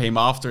here came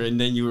after, and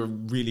then you were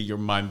really, your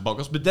mind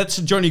boggles. But that's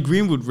a Johnny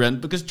Greenwood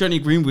rant, because Johnny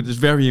Greenwood is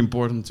very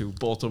important to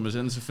Paul Thomas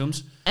Anderson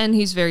films, and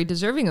he's very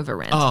deserving of a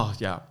rant. Oh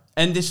yeah,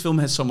 and this film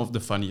has some of the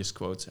funniest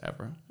quotes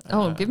ever.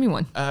 Give me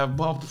one.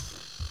 Well,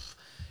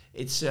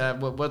 it's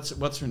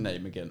what's her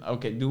name again?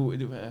 Okay,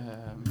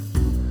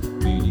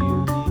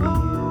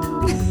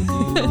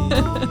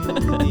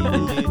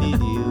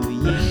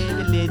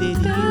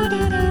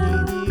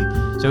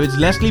 So it's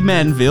Leslie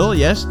Manville,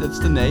 yes, that's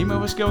the name I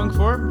was going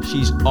for.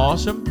 She's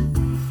awesome.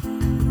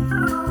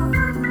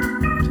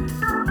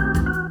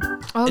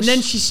 And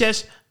then she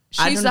says,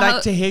 I don't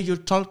like to hear you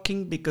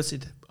talking because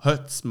it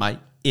hurts my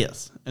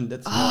ears. And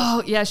that's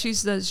yeah,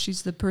 she's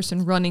the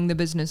person running the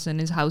business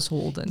and his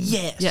household. And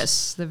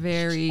yes, the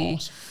very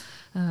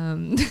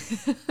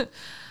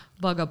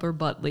bug up her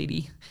butt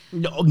lady.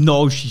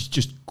 No, she's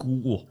just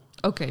cool.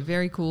 Okay,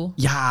 very cool.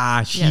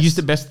 Yeah, she's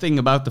the best thing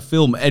about the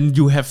film. And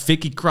you have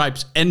Vicky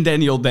Krieps and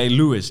Daniel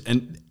Day-Lewis,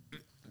 and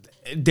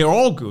they're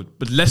all good.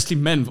 But Leslie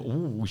Manville, I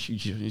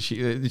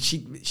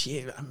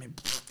mean,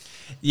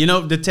 you know,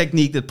 the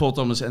technique that Paul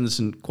Thomas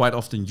Anderson quite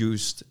often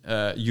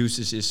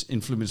uses is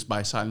influenced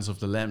by Silence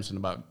of the Lambs and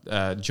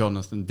about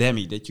Jonathan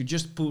Demme, that you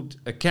just put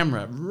a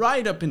camera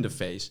right up in the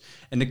face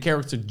and the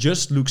character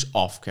just looks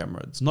off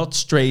camera. It's not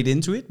straight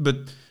into it,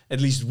 but at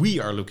least we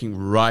are looking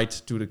right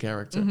to the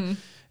character. Mm-hmm.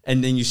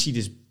 And then you see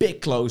this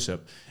big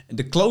close-up. And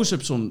the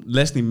close-ups on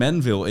Leslie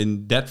Manville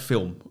in that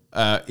film,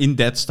 in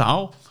that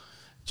style,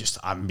 just,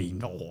 I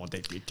mean,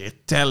 they're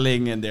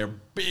telling and they're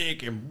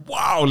big and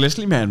wow,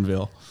 Leslie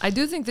Manville. I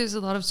do think there's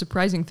a lot of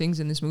surprising things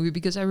in this movie,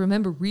 because I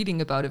remember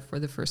reading about it for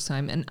the first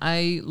time, and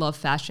I love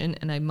fashion,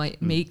 and I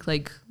might make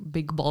like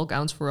big ball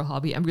gowns for a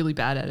hobby. I'm really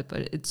bad at it,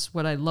 but it's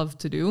what I love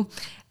to do.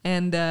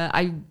 And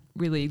I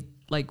really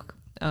like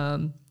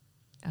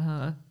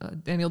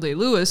Daniel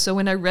Day-Lewis. So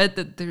when I read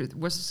that there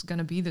was going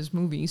to be this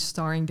movie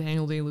starring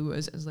Daniel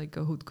Day-Lewis as like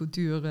a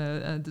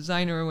haute-couture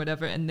designer or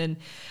whatever, and then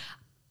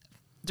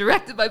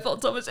directed by Paul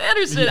Thomas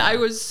Anderson, I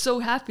was so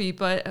happy.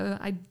 But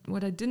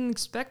what I didn't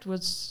expect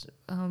was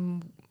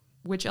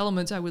which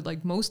elements I would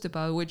like most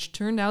about, which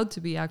turned out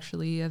to be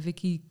actually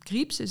Vicky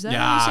Krieps. Is that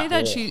how you say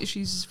that?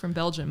 She's from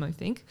Belgium, I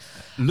think.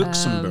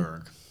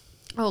 Luxembourg.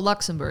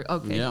 Luxembourg.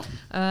 Okay. Yeah.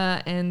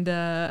 And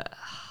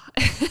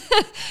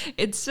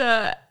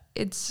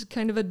it's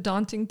kind of a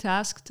daunting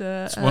task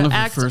to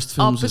act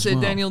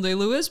opposite Daniel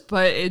Day-Lewis,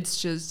 but it's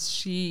just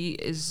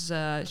she's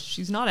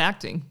not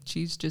acting;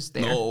 she's just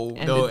there.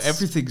 No,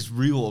 everything's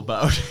real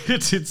about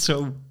it. It's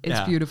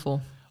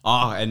beautiful.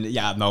 Oh, and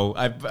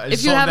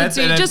if you haven't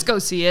seen it, just go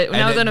see it.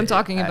 Now that I'm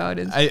talking about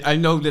it, I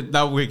know that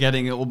now we're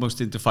getting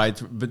almost into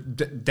fight,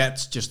 but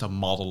that's just a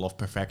model of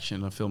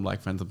perfection. A film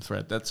like Phantom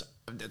Thread, that's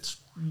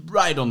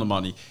right on the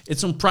money.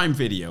 It's on Prime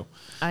Video.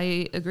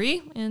 I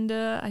agree, and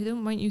I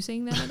don't mind you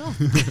saying that at all.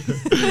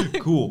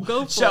 Cool.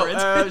 Go for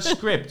it.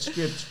 Script.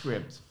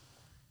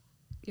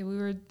 Yeah, we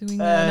were doing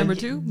number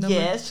 2.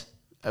 Yes.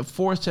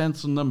 4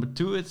 cents on number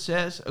 2, it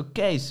says.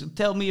 Okay, so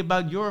tell me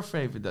about your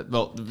favorite.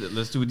 Well,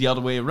 let's do it the other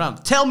way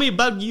around. Tell me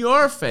about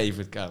your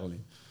favorite,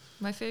 Caroline.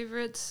 My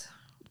favorite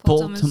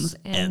Paul Thomas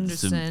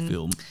Anderson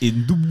film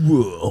in the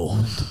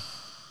world.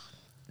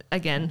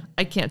 Again,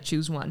 I can't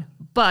choose one,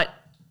 but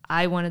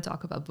I want to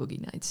talk about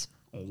Boogie Nights.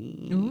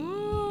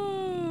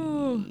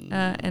 Ooh.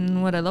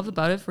 And what I love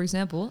about it, for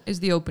example, is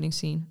the opening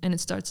scene, and it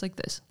starts like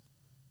this.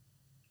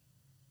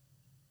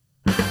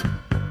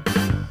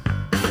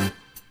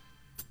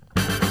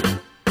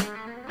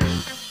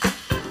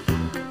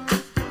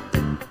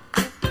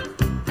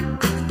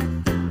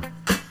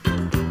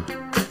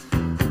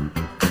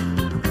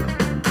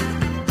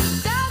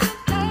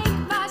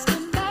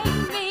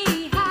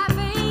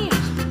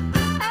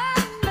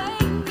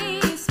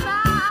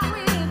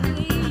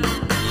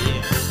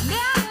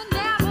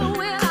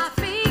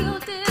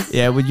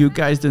 Yeah, what you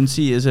guys don't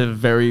see is a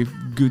very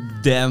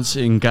good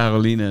dancing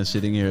Carolina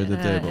sitting here at the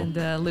table.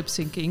 And lip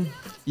syncing.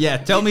 Yeah,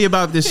 tell me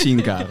about this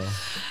scene, Caro.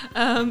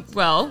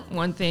 Well,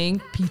 one thing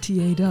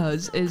PTA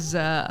does is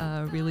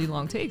really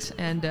long takes.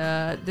 And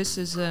this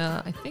is,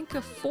 I think,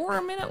 a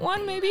 4-minute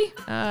one, maybe.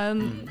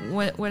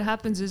 What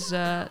happens is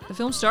the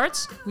film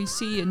starts. We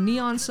see a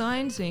neon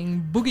sign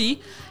saying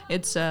Boogie.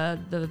 It's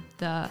the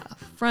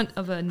front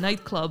of a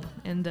nightclub.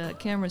 And the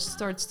camera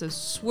starts to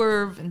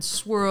swerve and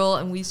swirl.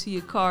 And we see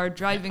a car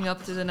driving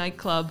up to the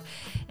nightclub.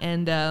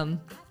 And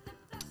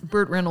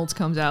Burt Reynolds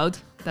comes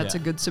out. That's a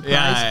good surprise.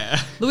 Yeah.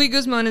 Louis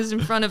Guzman is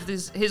in front of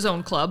his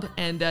own club,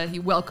 and he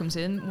welcomes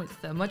in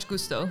with much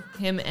gusto,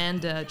 him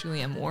and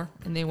Julianne Moore.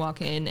 And they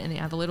walk in, and they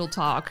have a little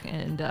talk,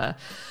 and, a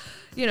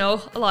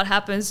lot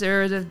happens.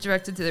 They're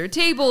directed to their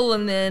table,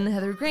 and then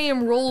Heather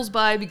Graham rolls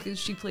by because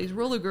she plays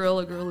Roller Girl,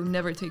 a girl who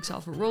never takes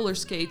off her roller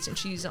skates, and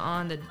she's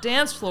on the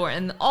dance floor.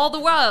 And all the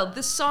while,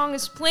 this song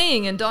is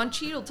playing, and Don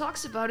Cheadle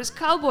talks about his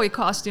cowboy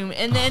costume.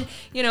 And then,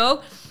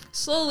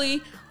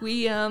 slowly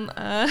we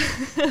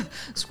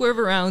swerve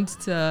around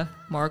to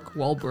Mark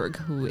Wahlberg,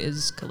 who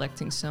is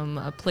collecting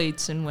some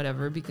plates and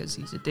whatever because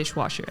he's a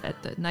dishwasher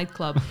at the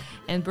nightclub.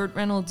 And Burt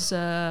Reynolds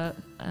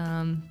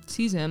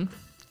sees him,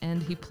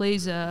 and he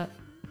plays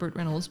Burt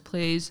Reynolds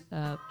plays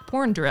a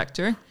porn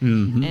director,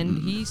 and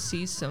he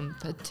sees some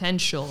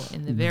potential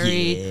in the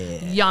very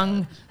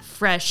young,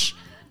 fresh,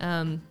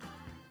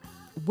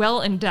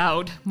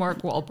 well-endowed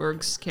Mark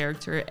Wahlberg's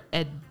character,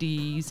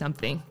 Eddie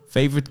something.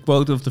 Favorite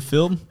quote of the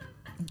film?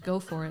 Go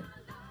for it.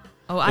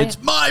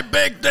 It's my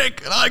big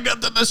dick, and I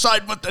got to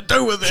decide what to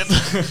do with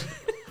it.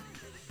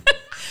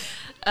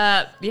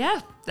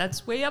 Yeah,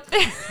 that's way up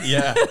there.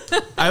 Yeah.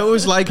 I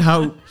always like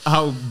how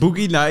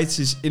Boogie Nights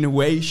is, in a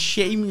way,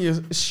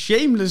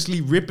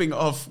 shamelessly ripping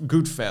off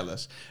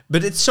Goodfellas.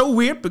 But it's so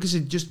weird because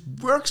it just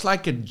works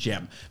like a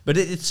gem. But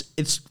it's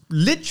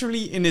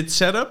literally in its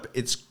setup,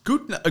 it's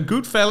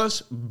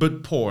Goodfellas,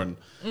 but porn.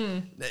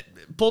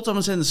 Paul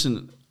Thomas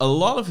Anderson, a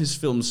lot of his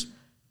films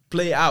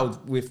play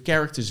out with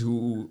characters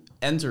who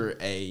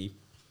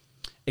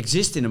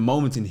exist in a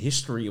moment in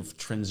history of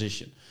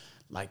transition.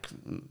 Like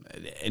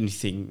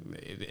anything,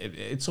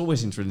 it's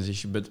always in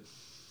transition. But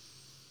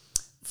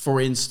for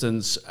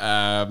instance,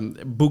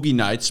 Boogie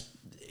Nights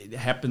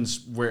happens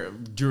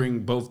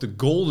during both the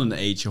golden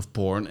age of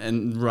porn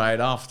and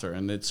right after,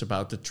 and it's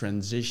about the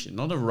transition,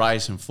 not a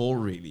rise and fall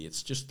really.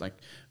 It's just like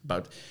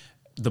about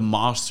the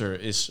master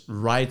is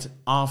right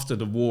after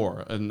the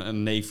war, and a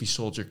Navy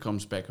soldier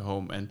comes back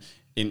home, and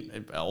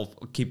I'll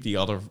keep the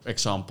other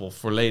example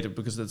for later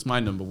because that's my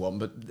number one.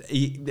 But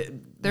there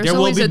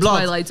will be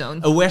blood. Twilight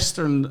Zone. A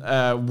Western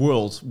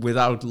world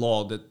without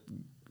law that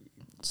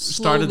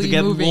started to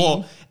get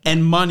law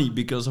and money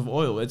because of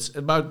oil. It's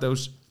about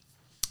those.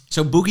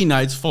 So Boogie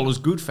Nights follows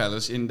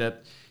Goodfellas in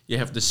that you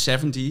have the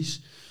 70s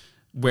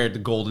where the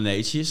golden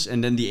age is,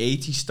 and then the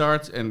 80s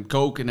start, and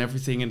Coke and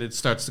everything, and it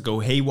starts to go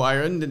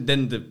haywire, and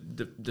then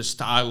the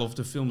style of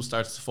the film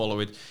starts to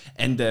follow it,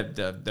 and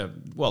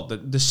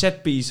the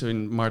set piece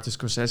in Martin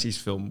Scorsese's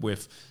film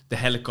with the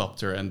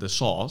helicopter and the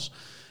saws,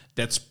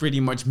 that's pretty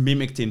much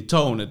mimicked in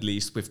tone, at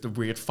least, with the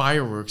weird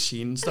fireworks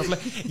scene and stuff like.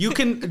 You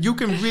can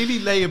really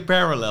lay a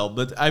parallel,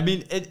 but I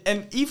mean,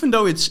 and even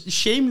though it's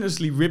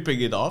shamelessly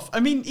ripping it off, I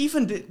mean,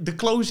 even the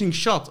closing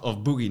shot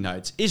of Boogie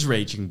Nights is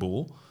Raging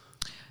Bull.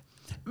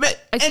 But,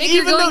 and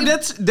even though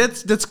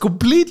that's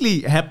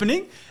completely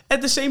happening,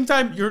 at the same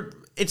time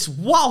it's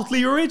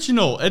wildly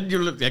original, and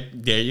you're like,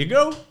 there you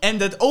go.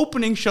 And that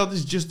opening shot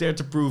is just there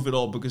to prove it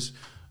all, because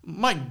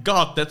my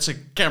God, that's a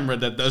camera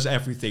that does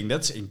everything.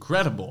 That's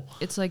incredible.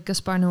 It's like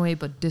Gaspar Noé,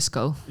 but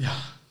disco. Yeah.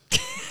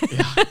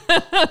 Yeah.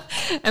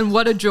 And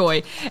what a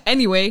joy.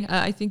 Anyway,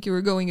 I think you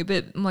were going a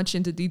bit much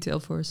into detail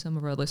for some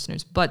of our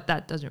listeners, but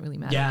that doesn't really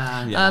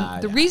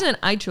matter. The reason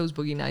I chose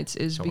Boogie Nights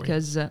is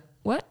because...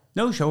 what?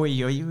 No, sorry.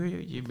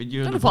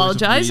 You don't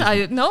apologize. I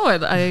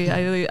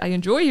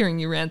enjoy hearing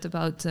you rant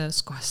about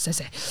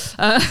Scorsese.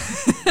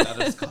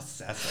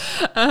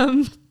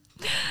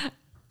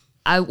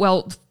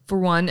 For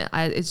one,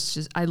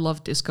 I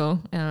love disco,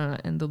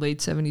 and the late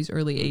 70s,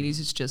 early 80s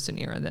is just an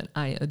era that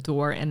I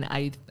adore, and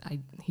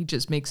he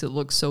just makes it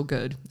look so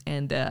good,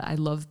 and I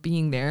love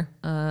being there.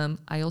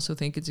 I also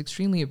think it's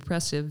extremely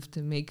impressive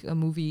to make a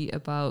movie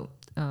about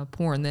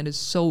porn that is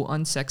so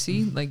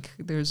unsexy. Like,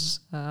 there's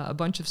a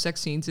bunch of sex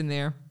scenes in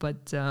there,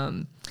 but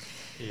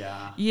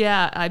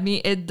yeah, I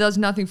mean, it does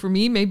nothing for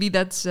me. Maybe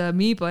that's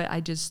me, but I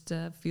just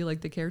feel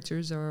like the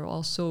characters are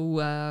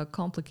also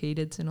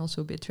complicated and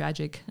also a bit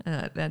tragic,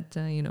 that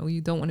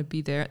you don't want to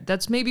be there.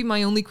 That's maybe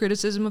my only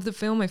criticism of the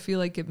film. I feel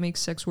like it makes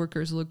sex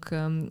workers look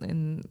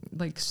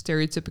like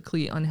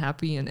stereotypically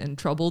unhappy and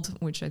troubled,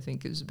 which I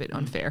think is a bit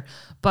unfair.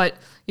 But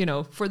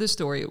for the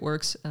story it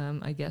works,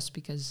 I guess,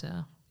 because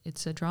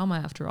it's a drama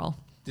after all.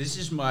 This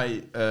is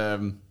my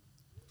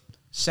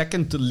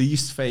second to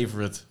least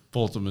favorite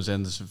Paul Thomas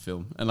Anderson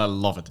film, and I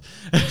love it.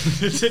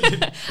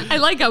 I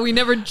like how we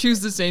never choose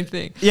the same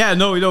thing. Yeah,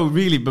 no,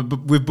 really. But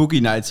with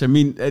Boogie Nights, I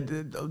mean,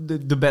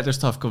 the better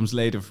stuff comes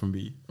later for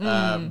me.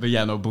 But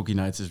yeah, no, Boogie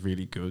Nights is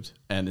really good,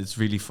 and it's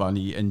really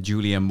funny. And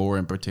Julianne Moore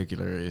in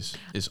particular is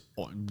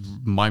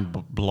mind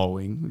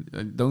blowing.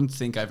 I don't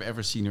think I've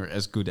ever seen her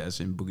as good as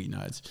in Boogie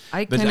Nights.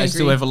 But I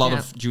still have a lot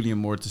of Julianne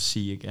Moore to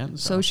see again.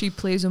 So she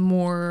plays a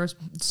more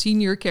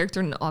senior character,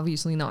 and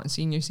obviously not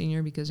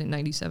senior, because in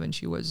 '97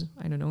 she was,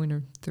 I don't know, in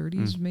her 30s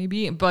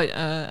maybe, but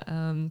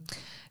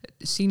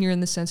senior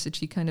in the sense that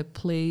she kind of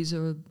plays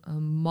a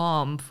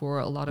mom for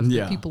a lot of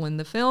the people in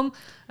the film.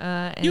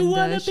 You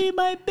wanna be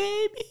my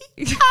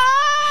baby?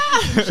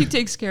 She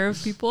takes care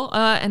of people,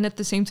 and at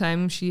the same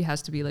time she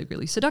has to be like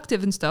really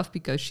seductive and stuff,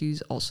 because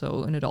she's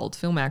also an adult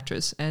film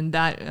actress, and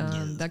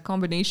that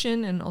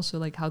combination, and also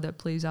like how that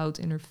plays out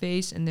in her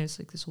face, and there's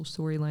like this whole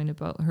storyline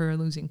about her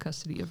losing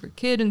custody of her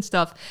kid and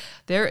stuff.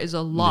 There is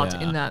a lot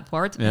in that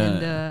part,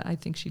 and I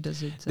think she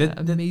does it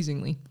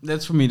amazingly.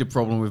 That's for me the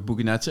problem with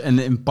Boogie Nights, and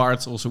in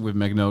parts also with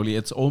Magnolia.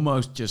 It's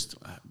almost just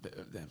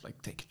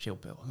like, take a chill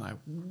pill.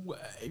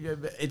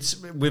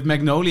 It's with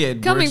Magnolia.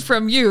 It coming works.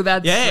 From you,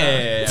 that's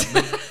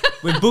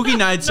With Boogie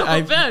Nights,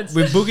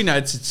 with Boogie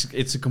Nights,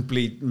 it's a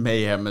complete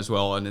mayhem as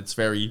well, and it's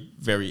very,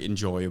 very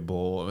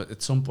enjoyable.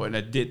 At some point,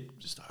 I did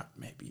start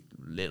maybe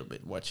a little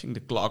bit watching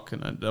the clock,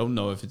 and I don't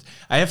know if it's.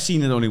 I have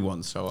seen it only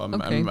once, so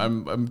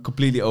I'm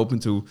completely open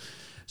to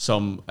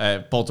some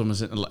Paul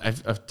Thomas.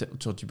 I've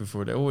told you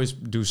before, they always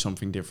do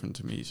something different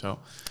to me. So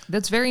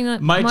that's very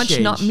much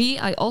not me.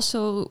 I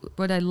also,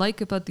 what I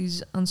like about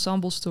these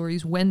ensemble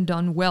stories, when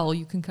done well,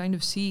 you can kind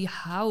of see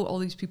how all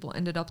these people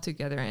ended up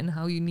together, and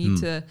how you need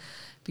to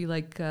be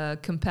like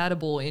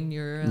compatible in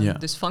your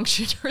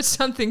dysfunction or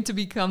something to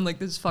become like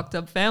this fucked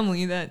up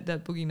family that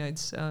Boogie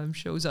Nights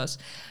shows us.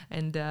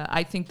 And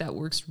I think that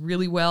works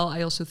really well.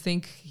 I also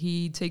think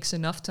he takes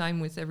enough time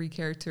with every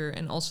character,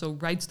 and also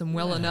writes them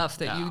well enough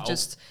that you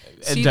just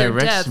see their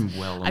depth. Them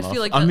well I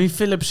feel like I mean,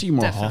 Philip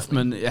Seymour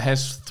Hoffman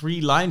has 3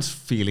 lines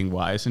feeling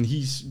wise, and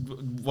he's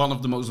one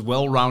of the most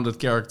well-rounded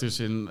characters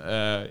in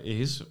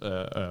his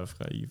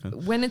oeuvre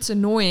even. When it's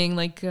annoying,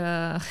 like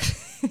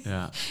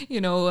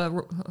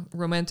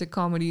romantic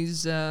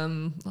comedies,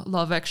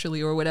 Love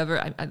Actually or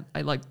whatever.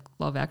 I like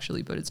Love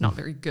Actually, but it's not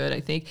very good,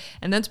 I think.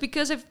 And that's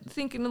because I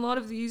think in a lot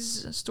of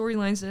these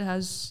storylines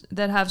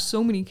that have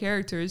so many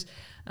characters,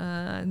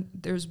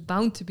 there's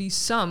bound to be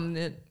some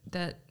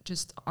that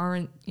just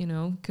aren't,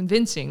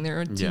 convincing.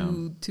 They're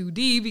too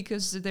deep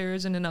because there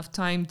isn't enough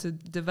time to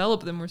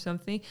develop them or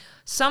something.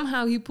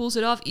 Somehow he pulls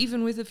it off,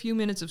 even with a few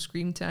minutes of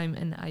screen time,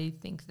 and I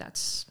think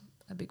that's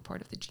a big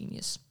part of the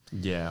genius.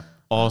 Yeah.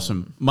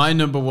 Awesome. My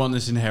number one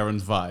is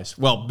Inherent Vice.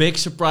 Well, big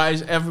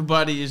surprise.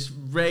 Everybody is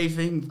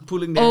raving,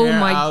 pulling their hair out.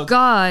 Oh my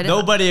God.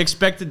 Nobody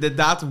expected that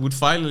Dato would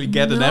finally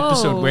get an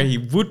episode where he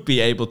would be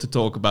able to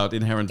talk about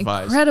Inherent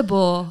Vice.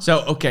 Incredible.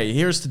 So, okay,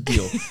 here's the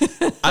deal.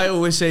 I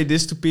always say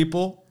this to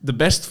people. The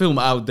best film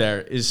out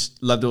there is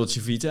La Dolce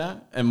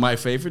Vita. And my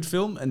favorite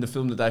film, and the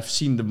film that I've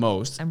seen the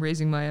most... I'm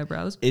raising my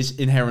eyebrows. ...is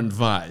Inherent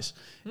Vice.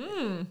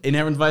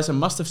 Inherent Vice, I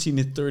must have seen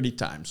it 30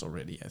 times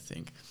already, I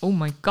think. Oh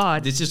my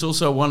God. This is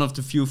also one of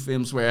the few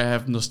films where I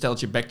have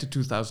nostalgia back to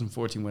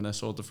 2014 when I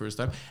saw it the first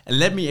time. And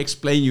let me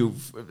explain you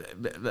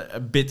a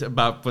bit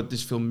about what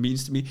this film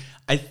means to me.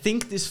 I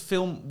think this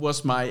film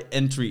was my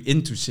entry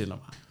into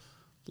cinema.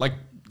 Like,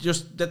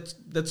 just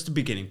that's the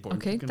beginning point.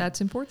 Okay,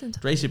 that's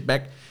important. Trace it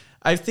back.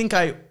 I think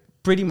I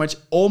pretty much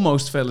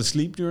almost fell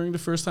asleep during the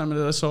first time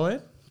that I saw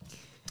it.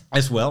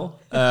 As well,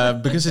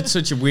 because it's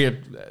such a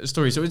weird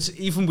story. So it's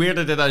even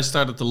weirder that I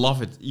started to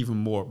love it even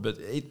more. But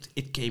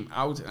it came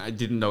out and I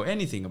didn't know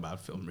anything about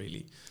film,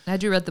 really.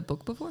 Had you read the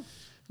book before?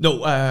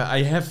 No,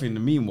 I have in the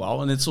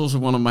meanwhile. And it's also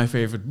one of my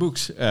favorite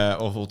books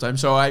of all time.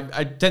 So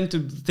I tend to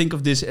think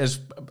of this as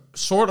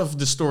sort of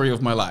the story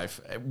of my life,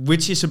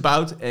 which is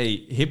about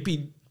a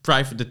hippie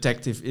private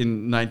detective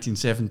in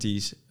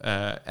 1970s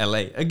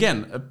LA.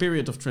 Again, a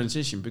period of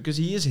transition because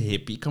he is a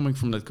hippie coming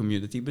from that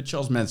community, but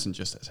Charles Manson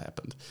just has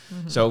happened.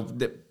 So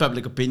the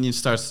public opinion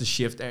starts to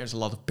shift. There's a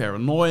lot of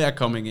paranoia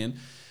coming in.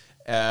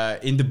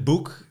 In the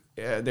book,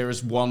 there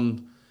is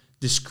one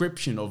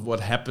description of what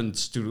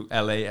happens to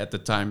LA at the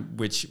time,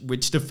 which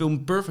the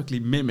film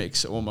perfectly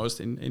mimics almost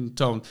in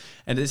tone.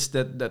 And it's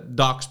that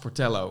Doc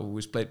Sportello, who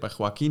is played by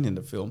Joaquin in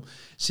the film,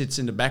 sits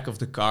in the back of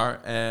the car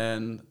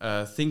and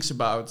thinks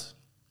about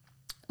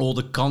all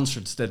the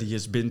concerts that he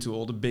has been to,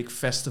 all the big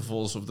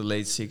festivals of the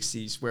late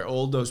 60s, where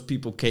all those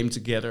people came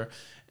together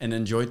and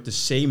enjoyed the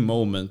same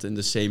moment and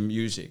the same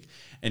music.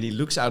 And he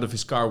looks out of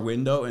his car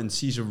window and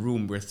sees a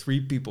room where 3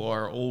 people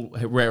are all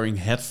wearing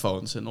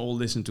headphones and all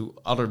listen to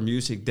other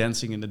music,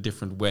 dancing in a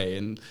different way.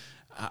 And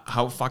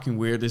how fucking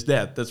weird is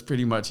that? That's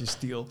pretty much his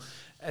deal.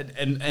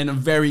 And a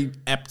very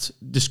apt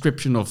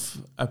description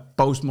of a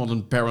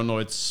postmodern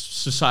paranoid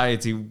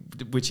society,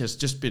 which has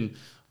just been...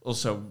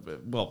 Also,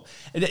 well,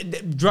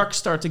 drugs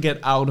start to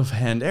get out of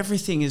hand.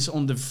 Everything is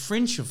on the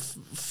fringe of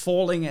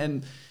falling,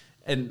 and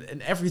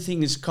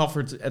everything is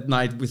covered at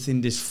night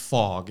within this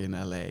fog in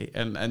LA.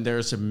 And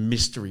there's a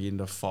mystery in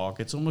the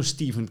fog. It's almost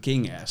Stephen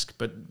King-esque,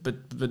 but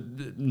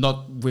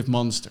not with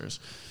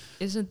monsters.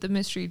 Isn't the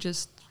mystery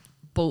just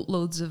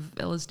boatloads of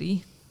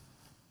LSD?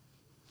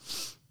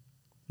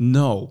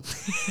 No.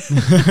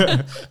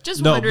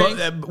 Just wondering.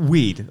 But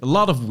weed, a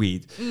lot of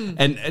weed.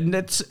 And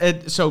that's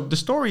so the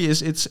story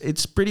is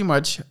it's pretty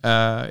much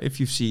if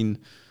you've seen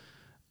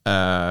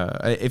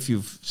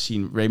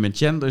Raymond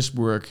Chandler's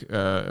work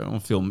on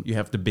film, you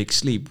have The Big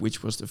Sleep,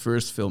 which was the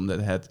first film that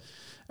had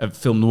a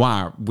film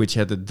noir, which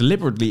had a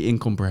deliberately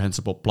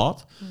incomprehensible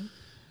plot.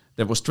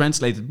 That was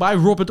translated by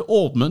Robert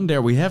Altman,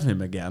 there we have him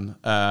again,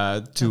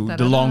 to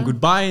The Long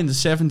Goodbye in the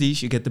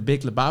 70s. You get The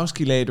Big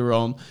Lebowski later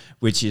on,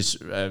 which is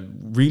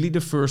really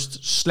the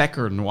first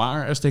slacker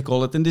noir, as they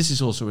call it. And this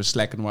is also a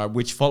slacker noir,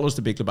 which follows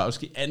The Big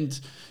Lebowski and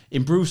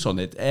improves on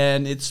it.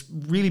 And it's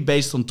really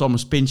based on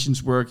Thomas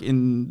Pynchon's work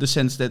in the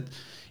sense that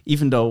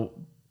even though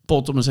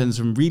Paul Thomas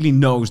Anderson really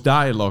knows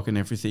dialogue and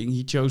everything,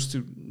 he chose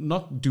to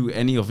not do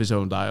any of his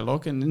own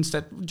dialogue and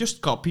instead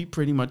just copy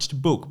pretty much the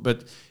book.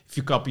 But if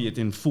you copy it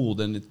in full,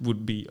 then it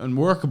would be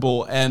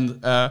unworkable.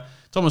 And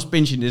Thomas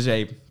Pynchon is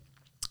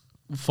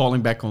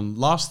falling back on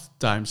last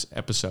time's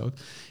episode,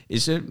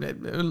 is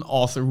an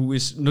author who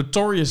is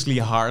notoriously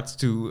hard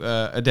to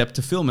adapt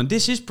to film. And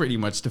this is pretty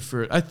much the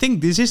first, I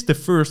think this is the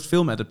first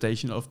film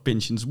adaptation of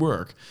Pynchon's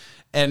work.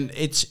 And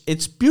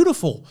it's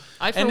beautiful.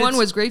 I, for one,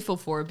 was grateful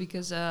for it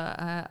because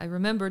I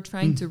remember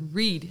trying to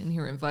read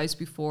Inherent Vice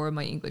before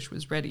my English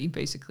was ready,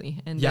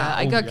 basically. And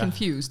I got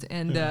confused.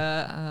 And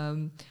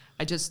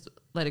I just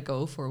let it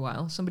go for a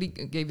while. Somebody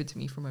gave it to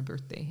me for my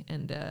birthday.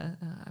 And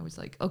I was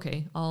like,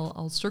 okay,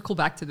 I'll circle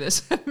back to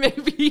this.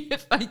 Maybe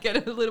if I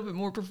get a little bit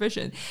more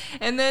proficient.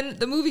 And then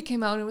the movie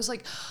came out and it was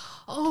like...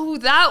 Oh,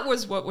 that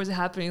was what was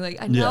happening.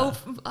 Like, I now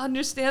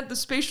understand the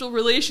spatial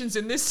relations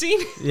in this scene.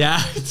 Yeah,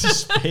 it's a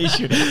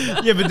spatial.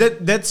 Yeah,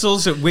 but that's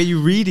also where you're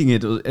reading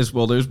it as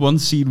well. There's one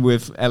scene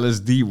with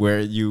LSD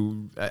where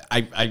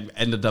I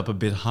ended up a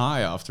bit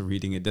high after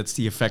reading it. That's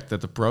the effect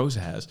that the prose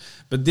has.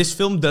 But this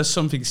film does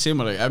something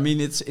similar. I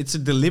mean, it's a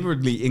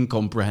deliberately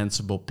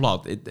incomprehensible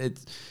plot.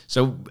 It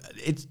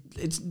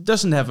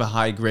doesn't have a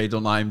high grade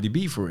on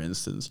IMDb, for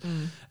instance.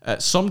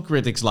 Some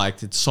critics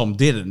liked it, some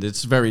didn't.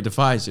 It's very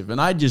divisive, and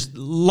I just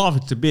love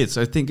it to bits.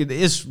 I think it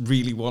is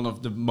really one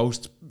of the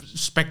most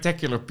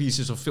spectacular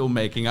pieces of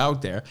filmmaking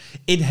out there.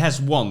 It has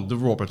won the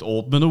Robert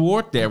Altman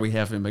Award. There we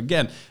have him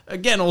again.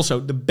 Again, also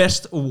the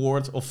best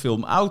award of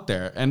film out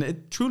there, and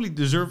it truly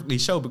deservedly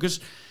so, because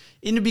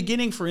in the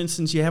beginning, for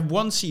instance, you have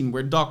one scene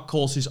where Doc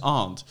calls his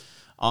Aunt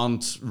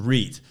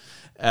Reed.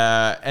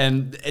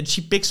 And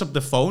she picks up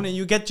the phone, and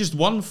you get just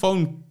one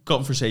phone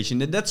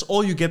conversation, and that's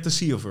all you get to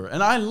see of her.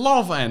 And I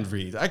love Anne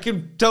Reid. I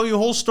can tell you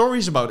whole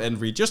stories about Anne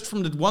Reid just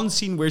from that one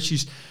scene where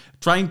she's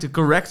trying to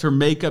correct her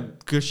makeup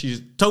because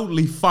she's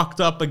totally fucked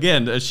up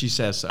again, as she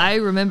says so. I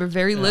remember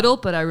very little,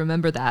 but I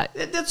remember that.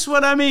 That's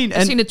what I mean.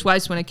 I've seen it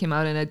twice when it came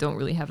out, and I don't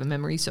really have a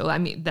memory. So, I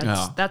mean,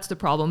 that's the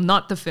problem,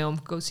 not the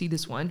film. Go see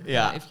this one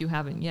if you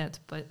haven't yet.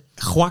 But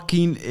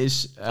Joaquin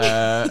is...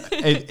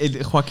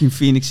 Joaquin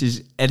Phoenix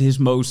is at his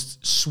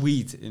most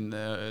sweet in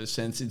the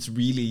sense. It's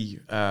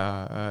really...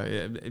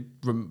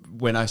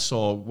 when I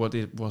saw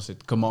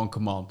Come On,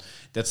 Come On.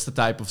 That's the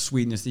type of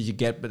sweetness that you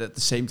get, but at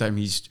the same time,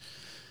 he's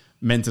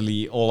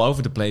mentally all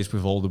over the place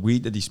with all the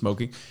weed that he's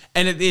smoking.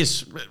 And it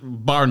is,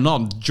 bar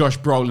none, Josh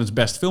Brolin's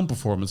best film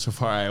performance so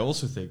far, I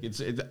also think.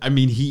 I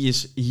mean, he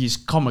is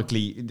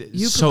comically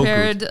you so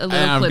prepared good. a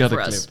little clip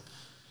for us.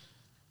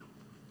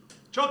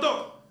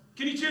 Choto,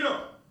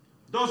 Kinichiro,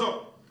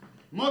 Dozo,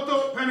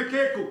 Moto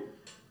Panakeku,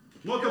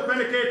 Moto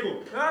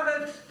Panakeku,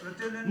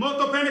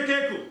 Moto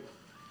Panakeku.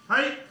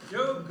 Hai,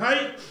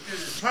 hai,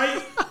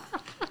 hai.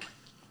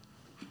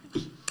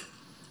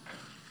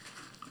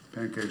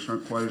 Pancakes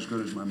aren't quite as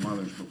good as my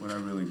mother's, but what I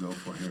really go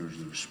for here is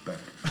the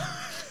respect.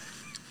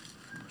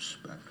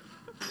 Respect.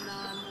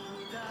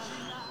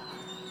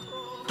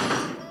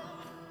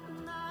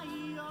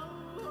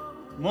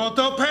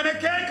 Moto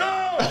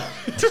Pancakeo!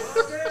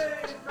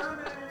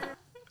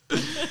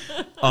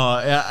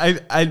 I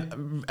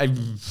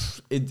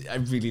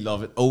really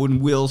love it.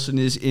 Owen Wilson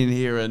is in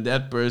here, and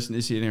that person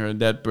is in here,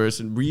 and that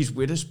person. Reese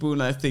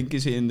Witherspoon, I think,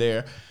 is in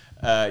there.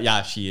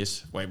 Yeah, she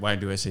is. Why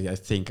do I say I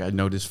think? I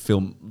know this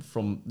film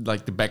from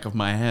like the back of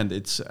my hand.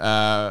 It's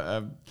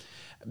and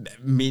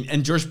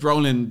Josh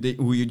Brolin,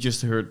 who you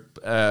just heard,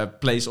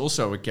 plays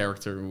also a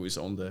character who is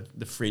on the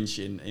fringe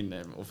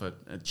of a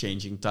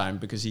changing time,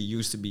 because he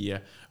used to be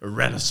a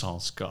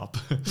Renaissance cop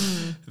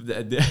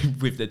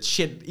with that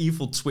shit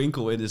evil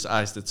twinkle in his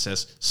eyes that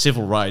says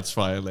civil rights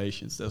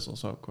violations. That's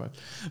also quite,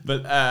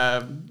 but.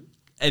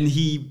 And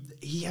he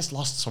has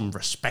lost some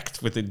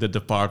respect within the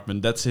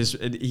department. That's his.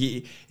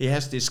 He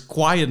has this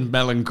quiet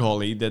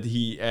melancholy that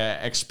he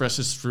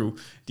expresses through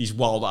these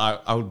wild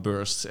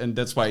outbursts, and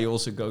that's why he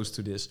also goes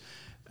to this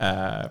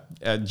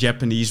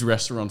Japanese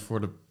restaurant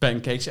for the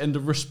pancakes and the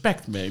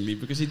respect, mainly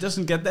because he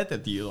doesn't get that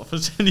at the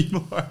office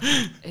anymore.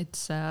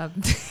 It's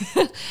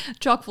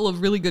chock full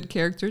of really good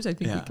characters. I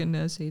think we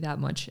can say that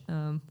much.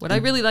 What I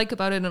really like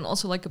about it, and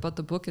also like about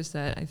the book, is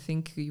that I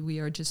think we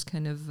are just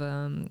kind of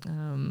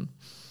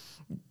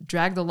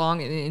dragged along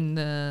in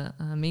the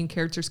main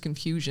character's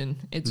confusion.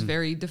 It's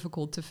very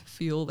difficult to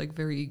feel like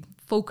very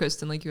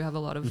focused and like you have a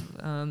lot of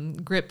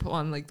grip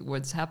on like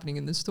what's happening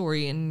in the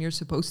story, and you're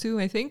supposed to,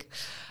 I think.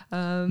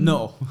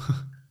 No,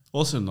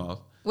 also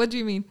not. What do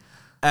you mean?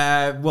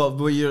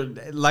 Well, you're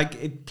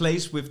like, it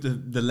plays with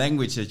the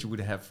language that you would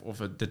have of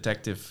a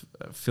detective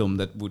film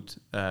that would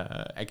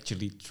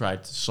actually try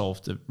to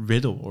solve the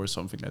riddle or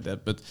something like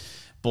that. But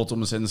Paul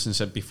Thomas Anderson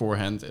said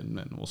beforehand, and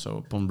also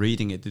upon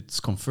reading it, it's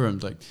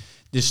confirmed. Like,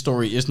 this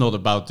story is not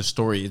about the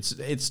story.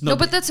 It's not. No,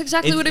 but that's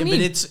exactly what I mean.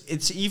 But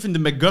it's even the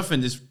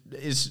MacGuffin is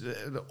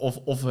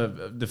of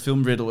the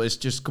film riddle is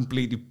just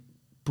completely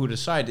put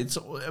aside. It's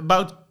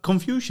about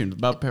confusion,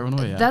 about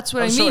paranoia. That's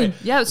what I mean. Sorry.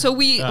 Yeah, so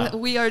we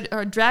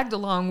are dragged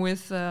along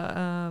with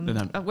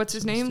what's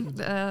his name?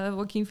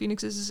 Joaquin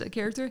Phoenix's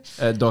character?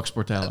 Doc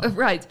Sportello.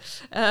 Right.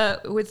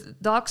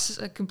 With Doc's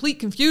complete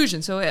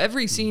confusion. So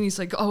every scene he's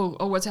like, oh,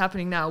 what's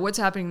happening now? What's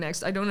happening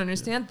next? I don't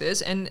understand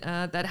this. And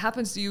that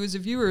happens to you as a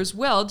viewer as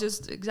well,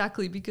 just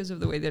exactly because of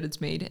the way that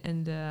it's made.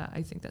 And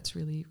I think that's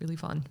really, really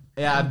fun.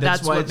 Yeah,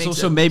 that's why it's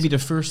also maybe the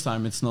first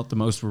time it's not the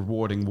most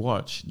rewarding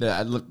watch.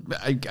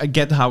 I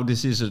get how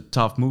this is a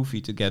tough movie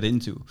to get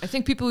into. I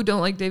think people who don't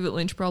like David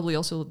Lynch probably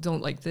also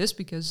don't like this,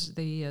 because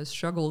they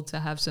struggle to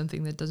have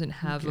something that doesn't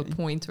have a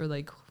point or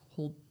like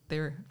hold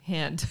their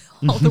hand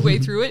all the way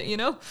through it, you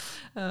know?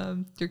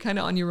 You're kind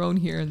of on your own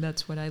here, and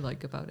that's what I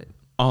like about it.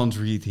 Aunt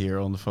Reed here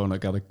on the phone, I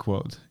got a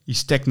quote.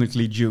 He's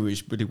technically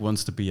Jewish, but he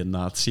wants to be a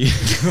Nazi.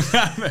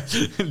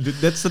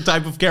 That's the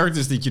type of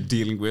characters that you're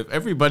dealing with.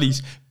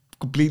 Everybody's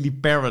completely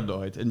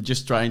paranoid and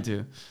just trying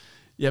to...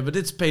 Yeah, but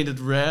it's painted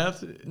red.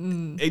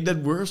 Ain't that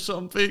worth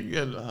something?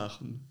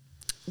 And,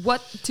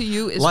 what to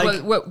you is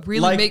what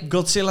really makes...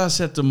 Godzilla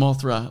said to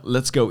Mothra,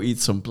 let's go eat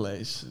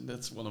someplace.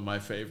 That's one of my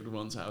favorite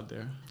ones out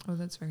there. Oh,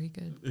 that's very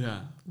good. Yeah.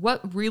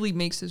 What really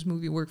makes this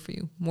movie work for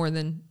you more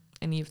than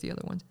any of the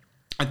other ones?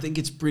 I think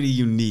it's pretty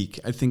unique.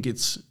 I think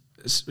it's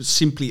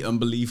simply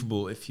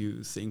unbelievable if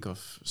you think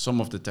of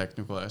some of the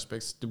technical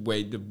aspects, the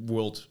way the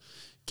world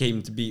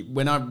came to be.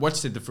 When I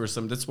watched it the first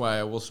time, that's why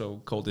I also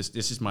call this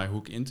is my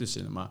hook into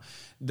cinema.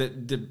 The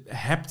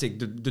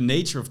haptic, the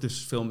nature of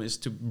this film is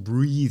to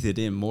breathe it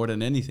in more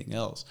than anything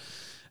else.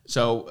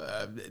 So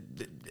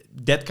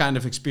that kind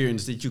of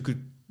experience that you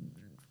could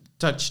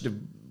touch the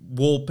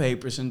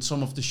wallpapers and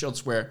some of the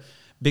shots where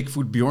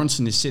Bigfoot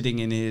Bjornsson is sitting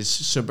in his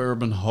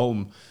suburban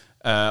home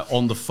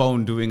on the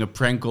phone doing a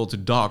prank call to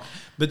Doc.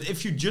 But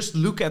if you just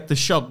look at the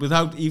shot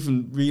without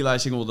even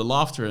realizing all the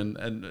laughter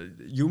and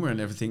humor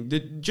and everything,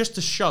 just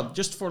the shot,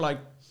 just for like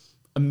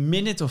a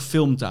minute of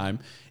film time,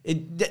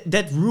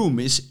 that room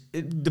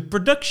the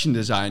production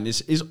design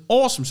is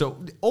awesome.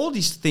 So all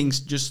these things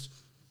just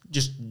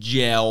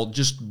gel,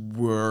 just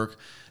work.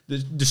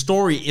 The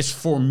story is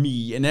for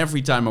me, and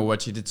every time I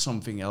watch it, it's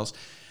something else.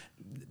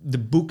 The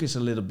book is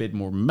a little bit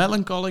more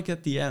melancholic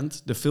at the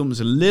end. The film is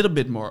a little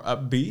bit more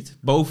upbeat.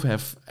 Both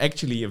have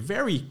actually a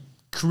very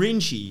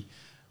cringy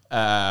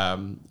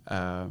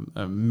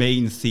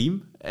main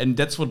theme, and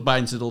that's what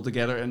binds it all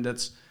together, and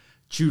that's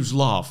choose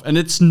love. And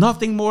it's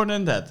nothing more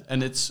than that,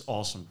 and it's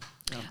awesome.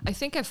 Yeah. I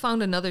think I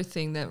found another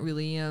thing that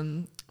really...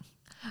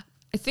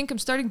 I think I'm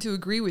starting to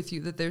agree with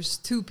you that there's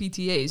two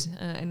PTAs,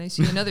 and I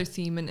see another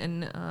theme,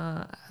 and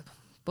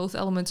both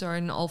elements are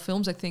in all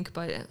films, I think,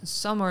 but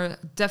some are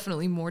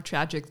definitely more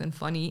tragic than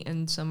funny,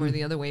 and some are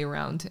the other way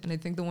around. And I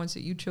think the ones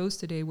that you chose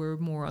today were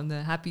more on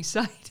the happy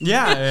side.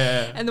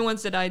 Yeah. And the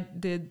ones that I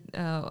did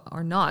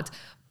are not.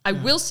 I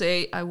will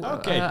say, cool.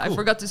 I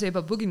forgot to say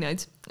about Boogie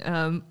Nights,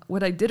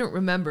 what I didn't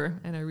remember,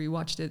 and I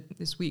rewatched it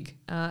this week,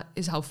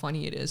 is how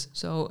funny it is.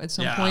 So at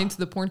some point,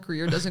 the porn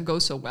career doesn't go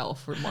so well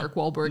for Mark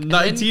Wahlberg.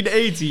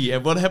 1980,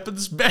 and what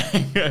happens?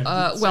 Bang!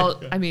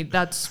 I mean,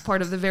 that's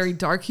part of the very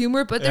dark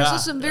humor, but there's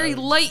also some very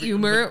light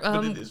humor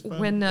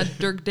when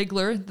Dirk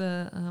Diggler,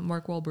 the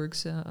Mark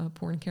Wahlberg's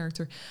porn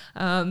character,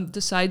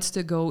 decides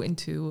to go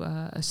into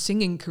a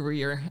singing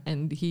career,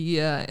 and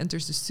he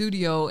enters the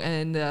studio,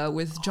 and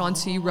with John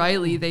C.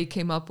 Reilly, they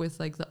came up with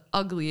like the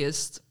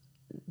ugliest,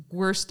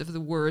 worst of the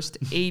worst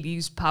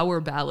 80s power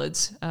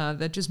ballads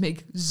that just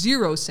make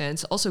zero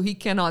sense. Also, he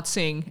cannot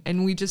sing,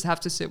 and we just have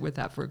to sit with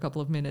that for a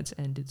couple of minutes,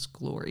 and it's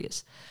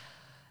glorious.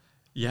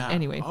 Yeah.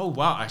 Anyway. Oh,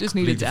 wow. I just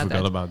needed to add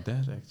forgot that. about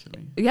that,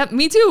 actually. Yeah,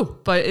 me too.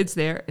 But it's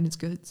there, and it's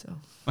good, so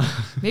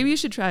maybe you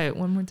should try it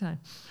one more time.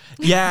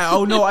 Yeah.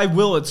 Oh no, I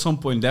will at some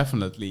point,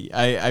 definitely.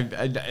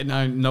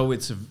 I know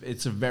it's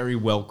a very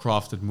well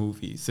crafted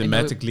movie.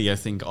 Thematically, I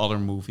think other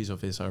movies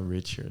of his are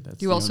richer.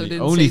 That's you also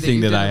didn't only say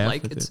thing that you that I didn't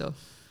have like it, so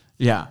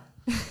yeah.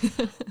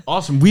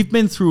 Awesome. We've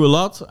been through a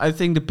lot. I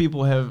think the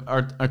people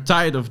are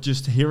tired of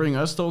just hearing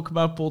us talk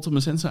about Paul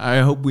Thomas Anderson. I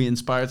hope we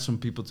inspired some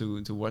people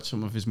to watch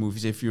some of his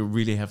movies if you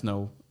really have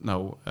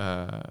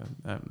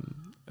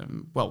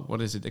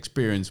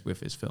experience with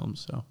his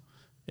films. So.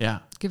 Yeah.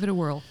 give it a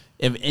whirl.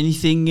 Have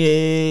anything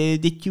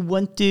that you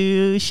want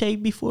to say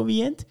before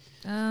we end?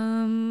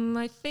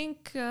 I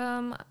think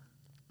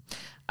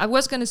I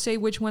was going to say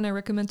which one I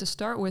recommend to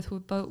start with,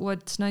 but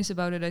what's nice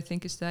about it, I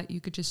think, is that you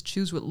could just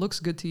choose what looks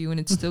good to you, and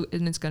it's still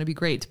and it's going to be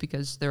great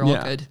because they're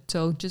all good.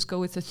 So just go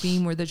with the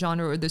theme or the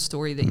genre or the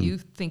story that you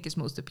think is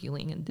most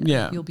appealing, and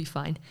you'll be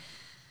fine.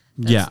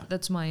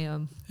 That's my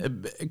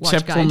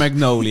except for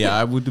Magnolia.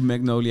 I would do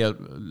Magnolia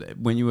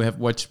when you have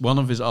watched one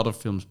of his other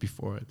films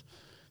before it.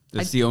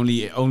 That's the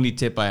only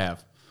tip I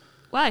have.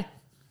 Why?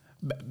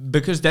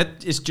 Because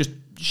that is just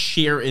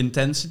sheer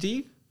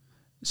intensity.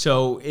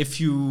 So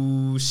if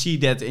you see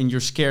that and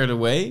you're scared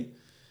away,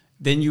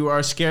 then you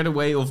are scared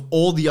away of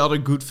all the other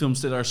good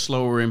films that are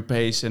slower in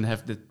pace and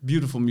have the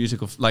beautiful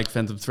music of like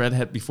Phantom Thread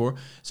had before.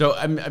 So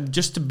I'm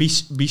just to be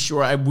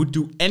sure, I would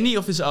do any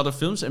of his other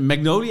films. And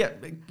Magnolia,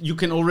 you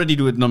can already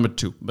do it number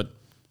 2. But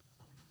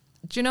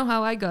do you know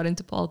how I got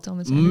into Paul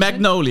Thomas Anderson?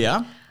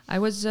 Magnolia. I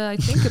was, I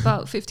think,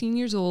 about 15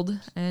 years old,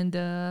 and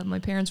my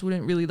parents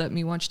wouldn't really let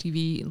me watch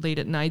TV late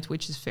at night,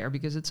 which is fair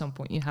because at some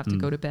point you have to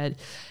go to bed.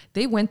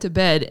 They went to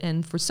bed,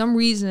 and for some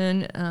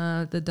reason,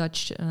 the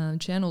Dutch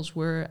channels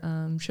were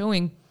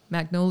showing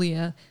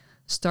Magnolia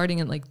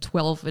starting at like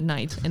 12 at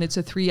night, and it's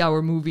a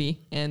 3-hour movie,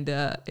 and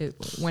it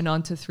went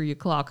on to 3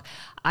 o'clock.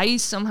 I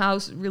somehow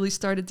really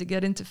started to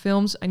get into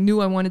films. I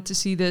knew I wanted to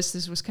see this.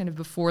 This was kind of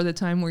before the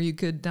time where you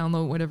could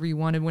download whatever you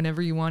wanted,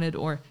 whenever you wanted,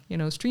 or, you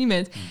know, stream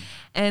it.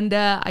 And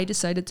I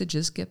decided to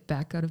just get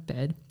back out of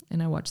bed,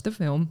 and I watched the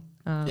film.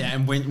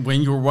 And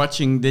when you're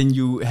watching, then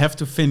you have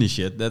to finish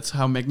it. That's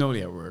how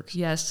Magnolia works.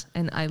 Yes,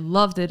 and I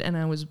loved it, and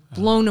I was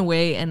blown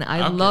away, and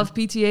I love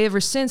PTA ever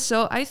since.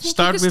 So I think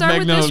you can start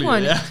with this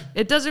one. Yeah.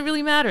 It doesn't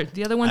really matter.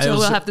 The other ones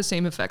will have the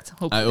same effect,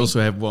 hopefully. I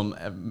also have one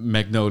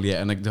Magnolia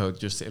anecdote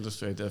just to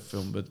illustrate that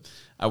film. But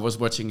I was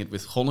watching it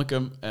with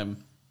Gonneke,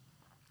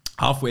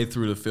 halfway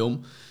through the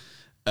film.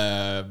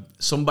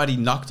 Somebody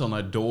knocked on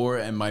our door,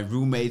 and my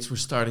roommates were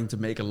starting to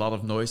make a lot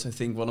of noise. I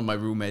think one of my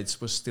roommates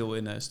was still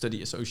in a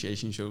study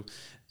association, so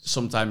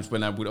sometimes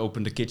when I would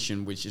open the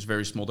kitchen, which is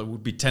very small, there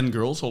would be 10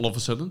 girls all of a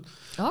sudden.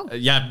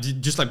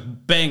 Just like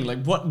bang,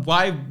 like what?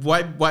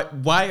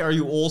 Why are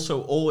you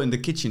also all in the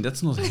kitchen?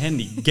 That's not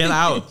handy. Get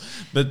out.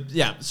 But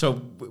yeah,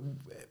 so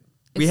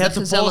we had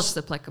to pause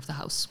the plaque of the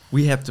house.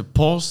 We had to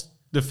pause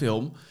the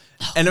film,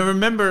 and I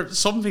remember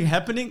something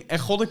happening,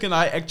 and Gonneke and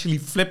I actually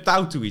flipped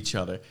out to each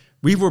other.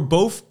 We were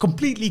both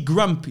completely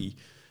grumpy.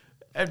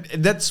 And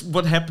that's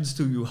what happens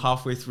to you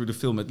halfway through the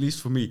film, at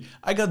least for me.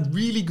 I got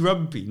really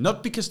grumpy.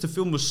 Not because the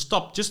film was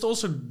stopped, just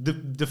also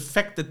the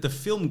fact that the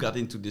film got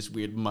into this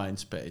weird mind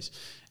space.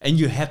 And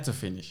you had to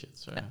finish it.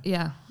 So.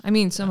 Yeah. I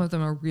mean, some of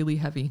them are really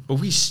heavy. But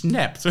we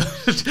snapped.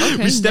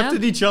 We snapped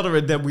at each other,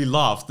 and then we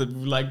laughed. And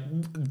we were like,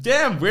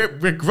 damn,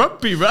 we're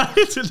grumpy,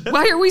 right?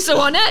 Why are we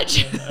so on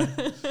edge?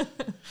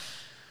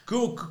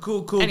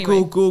 Cool. Anyway,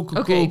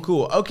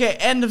 Cool. Okay,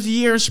 end of the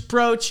year is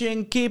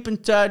approaching. Keep in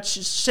touch.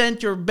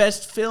 Send your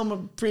best film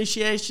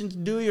appreciations.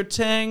 Do your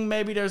thing.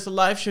 Maybe there's a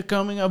live show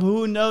coming up.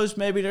 Who knows?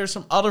 Maybe there's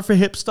some other for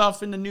hip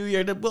stuff in the new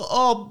year that will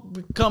all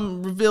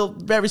become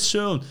revealed very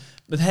soon.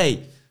 But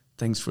hey,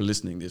 thanks for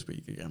listening this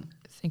week again.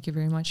 Thank you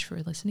very much for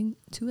listening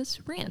to us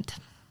rant.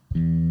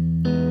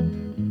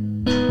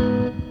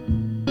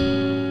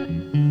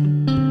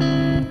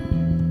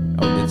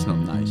 Oh, that's not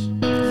nice.